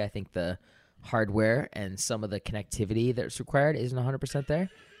honestly, I think the hardware and some of the connectivity that's required isn't 100% there.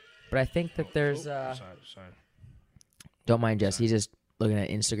 But I think that there's... sorry. Don't mind Jess. He's just looking at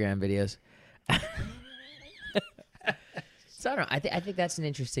Instagram videos. So I don't know. I think that's an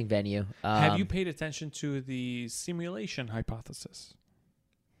interesting venue. Have you paid attention to the simulation hypothesis?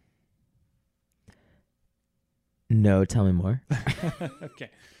 No, tell me more. Okay.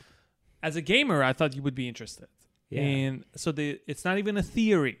 As a gamer, I thought you would be interested. Yeah. And so it's not even a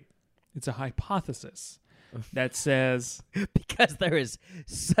theory. It's a hypothesis that says Because there is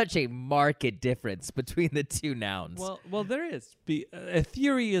such a marked difference between the two nouns. well there is. A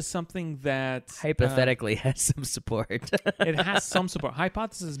theory is something that hypothetically has some support. it has some support.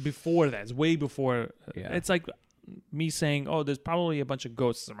 Hypothesis before that. It's way before. Yeah. It's like me saying, "Oh, there's probably a bunch of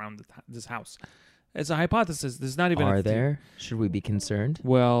ghosts around this house." It's a hypothesis. There's not even. Are a theory. there? Should we be concerned?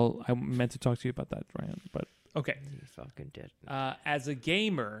 Well, I meant to talk to you about that, Ryan. But okay. You fucking did. As a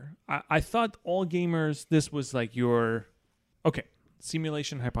gamer, I thought all gamers. This was like your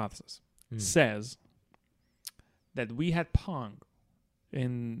simulation hypothesis says that we had Pong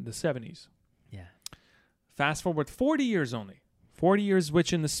in the 70s. Yeah. Fast forward 40 years only. 40 years,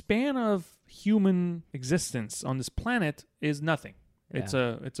 which in the span of human existence on this planet is nothing. It's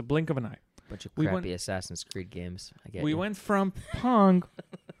Yeah. a blink of an eye. Bunch of We crappy went- Assassin's Creed games. I get We you. went from Pong,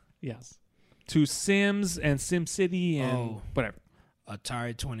 yes, to Sims and SimCity and whatever.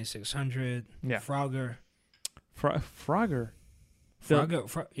 Atari 2600. Yeah. Frogger. Frogger.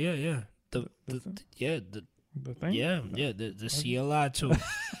 Yeah. The CLI too.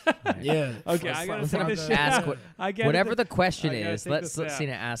 Yeah. Okay, I gotta Listen, take this shit ask out. what- I gotta Whatever take- the question I gotta is, take let's this out.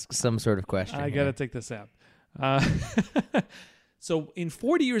 Cena ask some sort of question. I here. gotta take this out. So in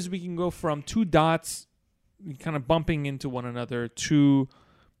 40 years, we can go from two dots, kind of bumping into one another, to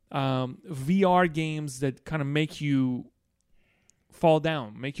VR games that kind of make you fall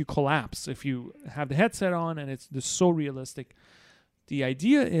down, make you collapse if you have the headset on, and it's just so realistic. The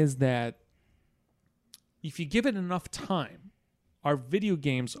idea is that if you give it enough time, our video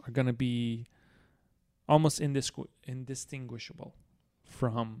games are going to be almost indistinguishable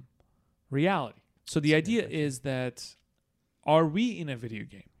from reality. So the idea is that, are we in a video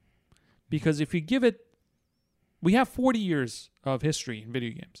game? Because if you give it, we have 40 years of history in video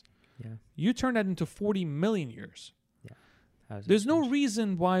games. Yeah. You turn that into 40 million years. How's it There's no change?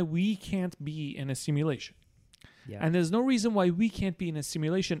 reason why we can't be in a simulation. Yeah. And there's no reason why we can't be in a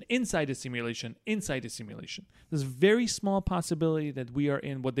simulation inside a simulation inside a simulation. There's a very small possibility that we are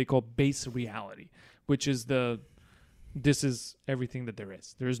in what they call base reality, which is this is everything that there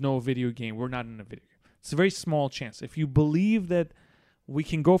is. There is no video game. We're not in a video game. It's a very small chance. If you believe that we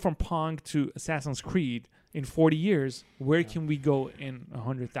can go from Pong to Assassin's Creed in 40 years, where can we go in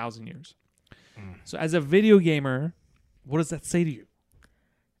 100,000 years? So as a video gamer, what does that say to you?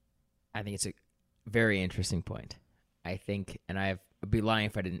 I think it's a very interesting point. I think, and I'd be lying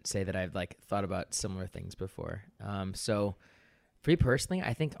if I didn't say that I've like thought about similar things before. So for me personally,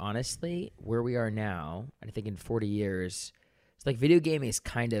 I think honestly, where we are now, I think in 40 years, it's like video gaming is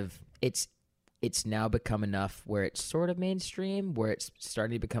kind of it's now become enough where it's sort of mainstream, where it's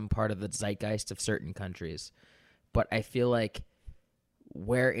starting to become part of the zeitgeist of certain countries. But I feel like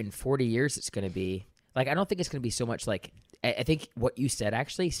where in 40 years it's going to be, like I don't think it's going to be so much like I think what you said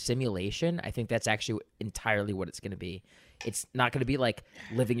actually, simulation, I think that's actually entirely what it's going to be. It's not going to be like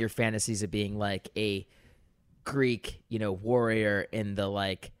living your fantasies of being like a Greek, warrior in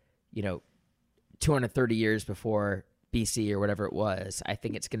the 230 years before BC or whatever it was. I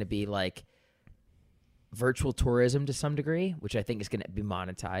think it's going to be like virtual tourism to some degree, which I think is going to be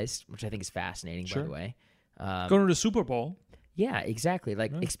monetized, which I think is fascinating, by Sure. the way. Going to the Super Bowl. Yeah, exactly.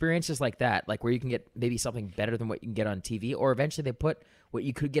 Like experiences like that, like where you can get maybe something better than what you can get on TV, or eventually they put what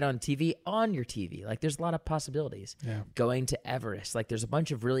you could get on TV on your TV. Like there's a lot of possibilities. Yeah. Going to Everest, like there's a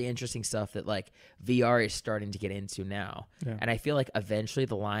bunch of really interesting stuff that like VR is starting to get into now. Yeah. And I feel like eventually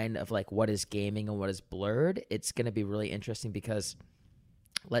the line of like what is gaming and what is blurred, it's going to be really interesting because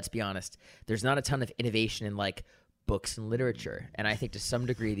let's be honest, there's not a ton of innovation in like books and literature. And I think to some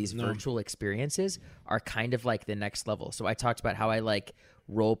degree, these virtual experiences are kind of like the next level. So I talked about how I like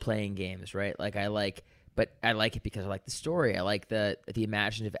role-playing games, right? Like but I like it because I like the story. I like the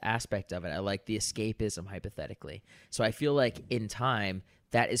imaginative aspect of it. I like the escapism, hypothetically. So I feel like in time,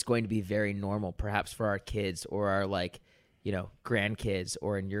 that is going to be very normal, perhaps for our kids or our grandkids,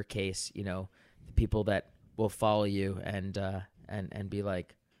 or in your case, the people that will follow you and be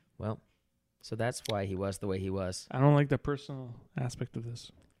like, well, so that's why he was the way he was. I don't like the personal aspect of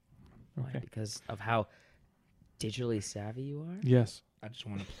this. Why? Because of how digitally savvy you are? Yes. I just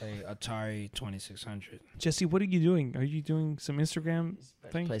want to play Atari 2600. Jesse, what are you doing? Are you doing some Instagram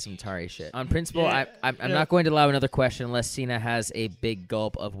thing? Play some Atari shit. On principle, Yeah, I'm not going to allow another question unless Cena has a big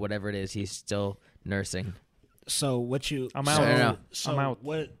gulp of whatever it is he's still nursing. So what you? I'm so, out. No. So I'm out.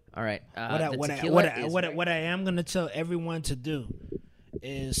 What? All right. What I am gonna tell everyone to do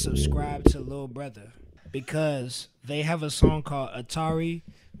is subscribe to Lil Brother because they have a song called Atari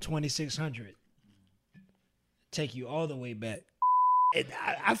 2600. Take you all the way back. And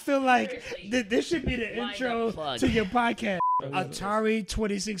I feel like this should be the Lined intro up plug. to your podcast. Atari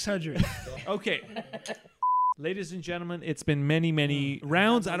 2600. Okay. Ladies and gentlemen, it's been many, many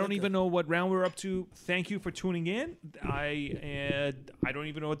rounds. I don't even know what round we're up to. Thank you for tuning in. I don't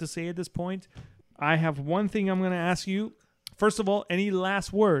even know what to say at this point. I have one thing I'm going to ask you. First of all, any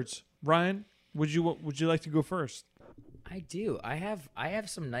last words? Ryan, would you like to go first? I do. I have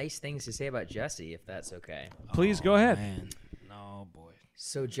some nice things to say about Jesse, if that's okay. Please go ahead. Man. No, boy.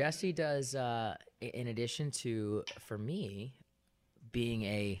 So Jesse does, in addition to, for me, being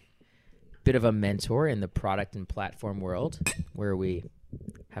a bit of a mentor in the product and platform world, where we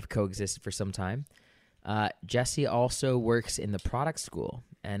have coexisted for some time, Jesse also works in the product school.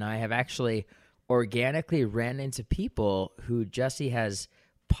 And I have actually organically ran into people who Jesse has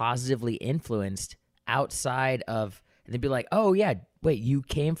positively influenced outside of, and they'd be like, oh, yeah, wait, you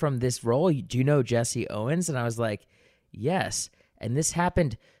came from this role? Do you know Jesse Owens? And I was like, yes. And this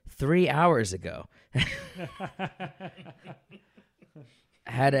happened 3 hours ago.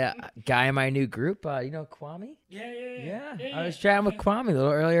 Had a guy in my new group, Kwame? Yeah. I was chatting with Kwame a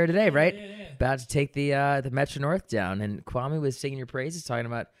little earlier today, right? About to take the Metro North down. And Kwame was singing your praises, talking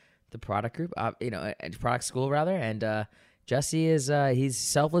about the product group, product school rather. And Jesse is he's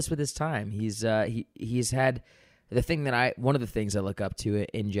selfless with his time. He's had the thing that one of the things I look up to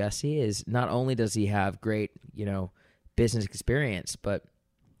in Jesse is not only does he have great, business experience, but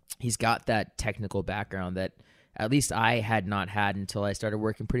he's got that technical background that at least I had not had until I started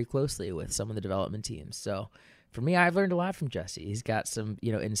working pretty closely with some of the development teams. So for me, I've learned a lot from Jesse. He's got some,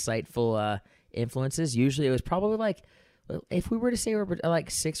 insightful influences. Usually it was probably like, if we were to say we're like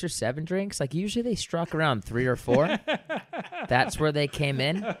 6 or 7 drinks, like usually they struck around 3 or 4. That's where they came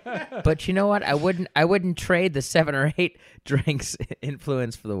in. But you know what? I wouldn't trade the 7 or 8 drinks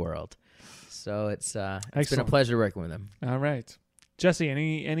influence for the world. So it's been a Excellent. pleasure working with him. All right. Jesse,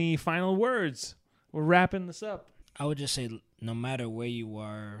 any final words? We're wrapping this up. I would just say, no matter where you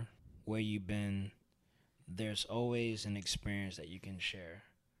are, where you've been, there's always an experience that you can share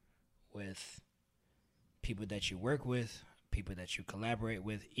with people that you work with, people that you collaborate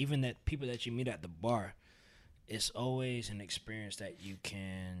with, even that people that you meet at the bar. It's always an experience that you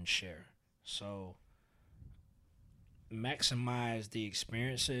can share. So maximize the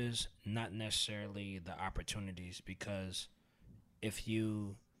experiences, not necessarily the opportunities, because if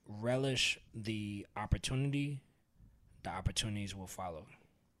you relish the opportunities will follow.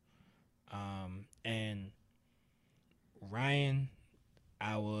 And Ryan,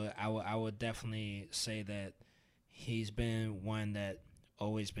 I would definitely say that he's been one that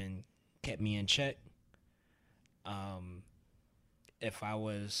always been kept me in check. If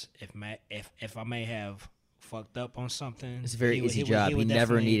I may have fucked up on something, It's a very easy job. He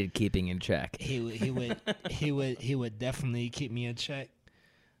never definitely- needed keeping in check. he would definitely keep me in check.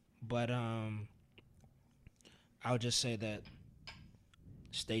 But I would just say that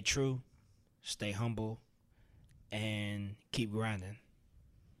stay true, stay humble, and keep grinding.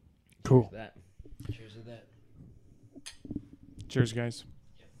 Cool. That. Cheers to that. Cheers, guys.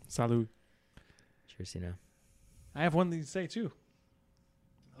 Salud. Cheers, you know. I have one thing to say too.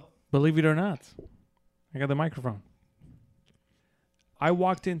 Believe it or not, I got the microphone. I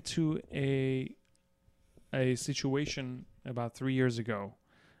walked into a situation about 3 years ago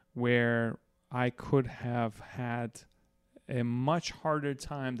where I could have had a much harder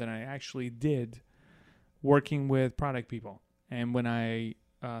time than I actually did working with product people. And when I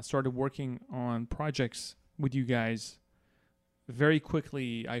started working on projects with you guys, very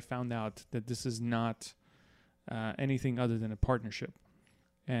quickly I found out that this is not anything other than a partnership.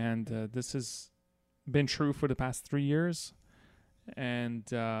 And this has been true for the past 3 years. And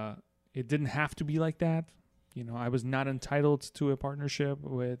it didn't have to be like that. You know, I was not entitled to a partnership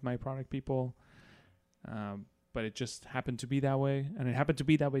with my product people. But it just happened to be that way. And it happened to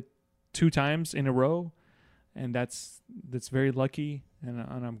be that way 2 times in a row. And that's very lucky. And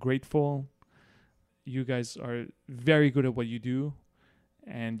I'm grateful. You guys are very good at what you do.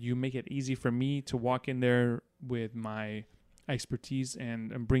 And you make it easy for me to walk in there with my expertise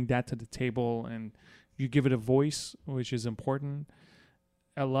and bring that to the table, and you give it a voice, which is important.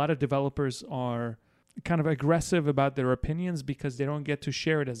 A lot of developers are kind of aggressive about their opinions because they don't get to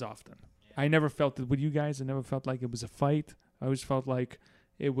share it as often. I never felt it with you guys. I never felt like it was a fight. I always felt like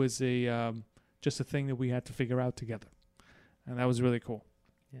it was just a thing that we had to figure out together, and that was really cool.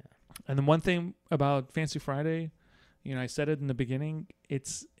 Yeah. And the one thing about Fancy Friday, you know, I said it in the beginning,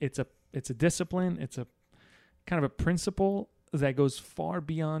 it's a discipline, it's a kind of a principle that goes far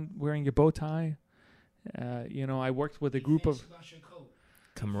beyond wearing a bow tie. You know, I worked with a group of...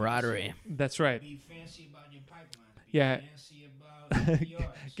 Camaraderie. That's right. Be fancy about your pipeline. Yeah. Fancy about yours.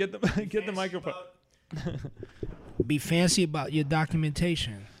 Get the microphone. Be fancy about your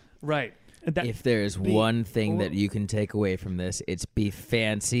documentation. Right. That, If there's one thing that you can take away from this, it's be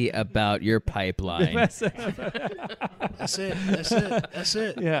fancy about your pipeline. That's it. That's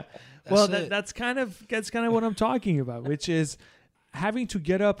it. yeah. Well, that's kind of what I'm talking about, which is having to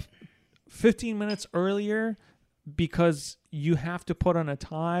get up 15 minutes earlier because you have to put on a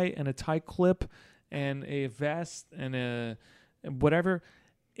tie and a tie clip and a vest and a whatever.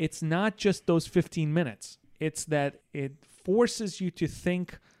 It's not just those 15 minutes. It's that it forces you to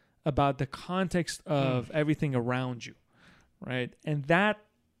think about the context of everything around you, right? And that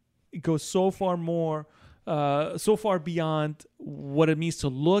goes so far beyond what it means to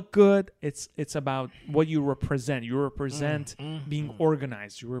look good. It's about what you represent. You represent being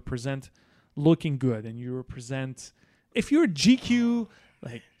organized. You represent looking good, and you represent. If you're GQ,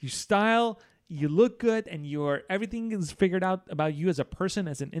 like you style, you look good, and everything is figured out about you as a person,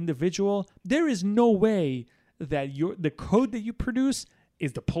 as an individual. There is no way that the code that you produce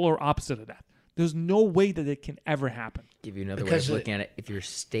is the polar opposite of that. There's no way that it can ever happen. Give you another way of looking at it. If you're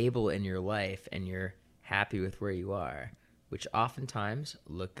stable in your life and you're happy with where you are, which oftentimes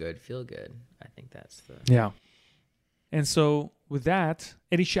look good, feel good. I think that's the... Yeah. And so with that,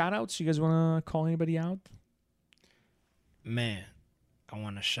 any shout outs? You guys want to call anybody out? Man, I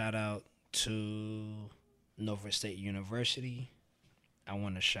want to shout out to Norfolk State University. I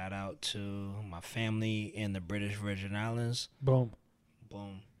want to shout out to my family in the British Virgin Islands. Boom.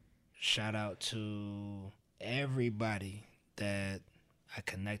 Boom. Shout out to everybody that I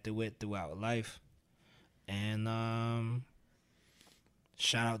connected with throughout life. And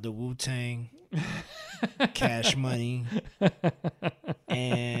shout out to Wu-Tang, Cash Money,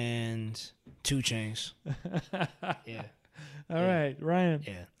 and 2 Chainz. Yeah. All right, Ryan.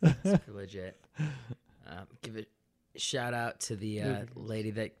 Yeah. Super legit. Give a shout out to the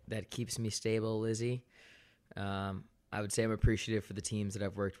lady that keeps me stable, Lizzie. I would say I'm appreciative for the teams that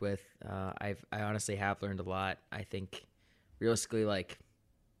I've worked with. I honestly have learned a lot. I think realistically, like,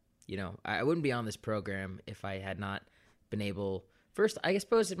 you know, I wouldn't be on this program if I had not been able, first, I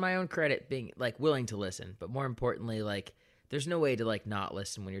suppose in my own credit, being like willing to listen, but more importantly, like, there's no way to like not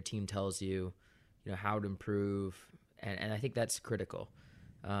listen when your team tells you, you know, how to improve. And I think that's critical.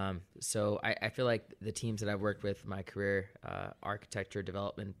 So I feel like the teams that I've worked with in my career, architecture,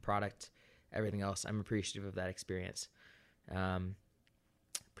 development, product, everything else, I'm appreciative of that experience.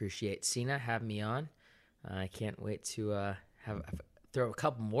 Appreciate Sina having me on. I can't wait to throw a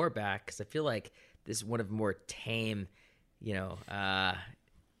couple more back, because I feel like this is one of the more tame, you know,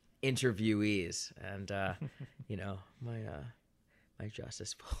 interviewees, and you know, my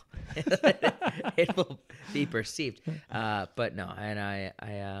justice will it will be perceived, but no, and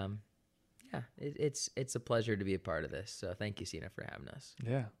yeah, it's a pleasure to be a part of this. So thank you, Sina, for having us.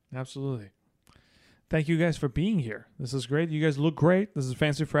 Yeah, absolutely. Thank you guys for being here. This is great. You guys look great. This is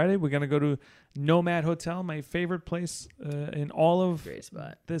Fancy Friday. We're going to go to Nomad Hotel, my favorite place in all of Great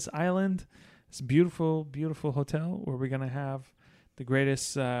spot. this island. It's a beautiful, beautiful hotel where we're going to have the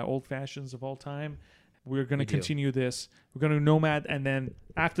greatest old fashions of all time. We're going to continue this. We're going to Nomad, and then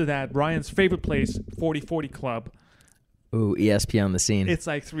after that, Brian's favorite place, 4040 Club. Ooh, ESP on the scene. It's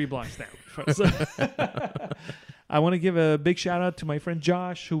like 3 blocks down. So I want to give a big shout out to my friend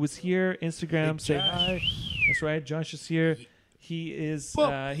Josh, who was here. Instagram, Big say Josh. hi. That's right. Josh is here. He is.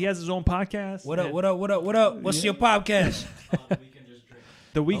 He has his own podcast. What up? What up? What up? What up? What's your podcast?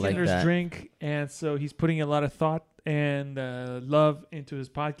 The like Weekenders that. Drink, and so he's putting a lot of thought and love into his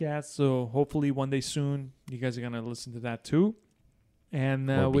podcast. So hopefully one day soon, you guys are gonna listen to that too.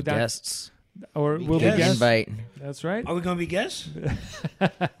 And Or be with that, guests. or we'll be guests. guests. Invite. That's right. Are we gonna be guests? All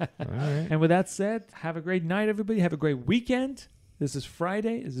right. And with that said, have a great night, everybody. Have a great weekend. This is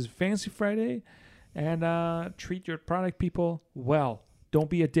Friday. This is Fancy Friday. And treat your product people well. Don't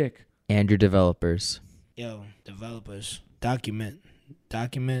be a dick. And your developers. Yo, developers, document. All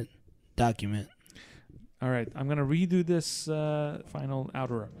right. I'm going to redo this final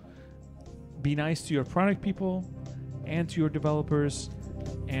outro. Be nice to your product people and to your developers,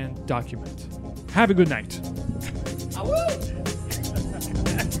 and document. Have a good night. I will.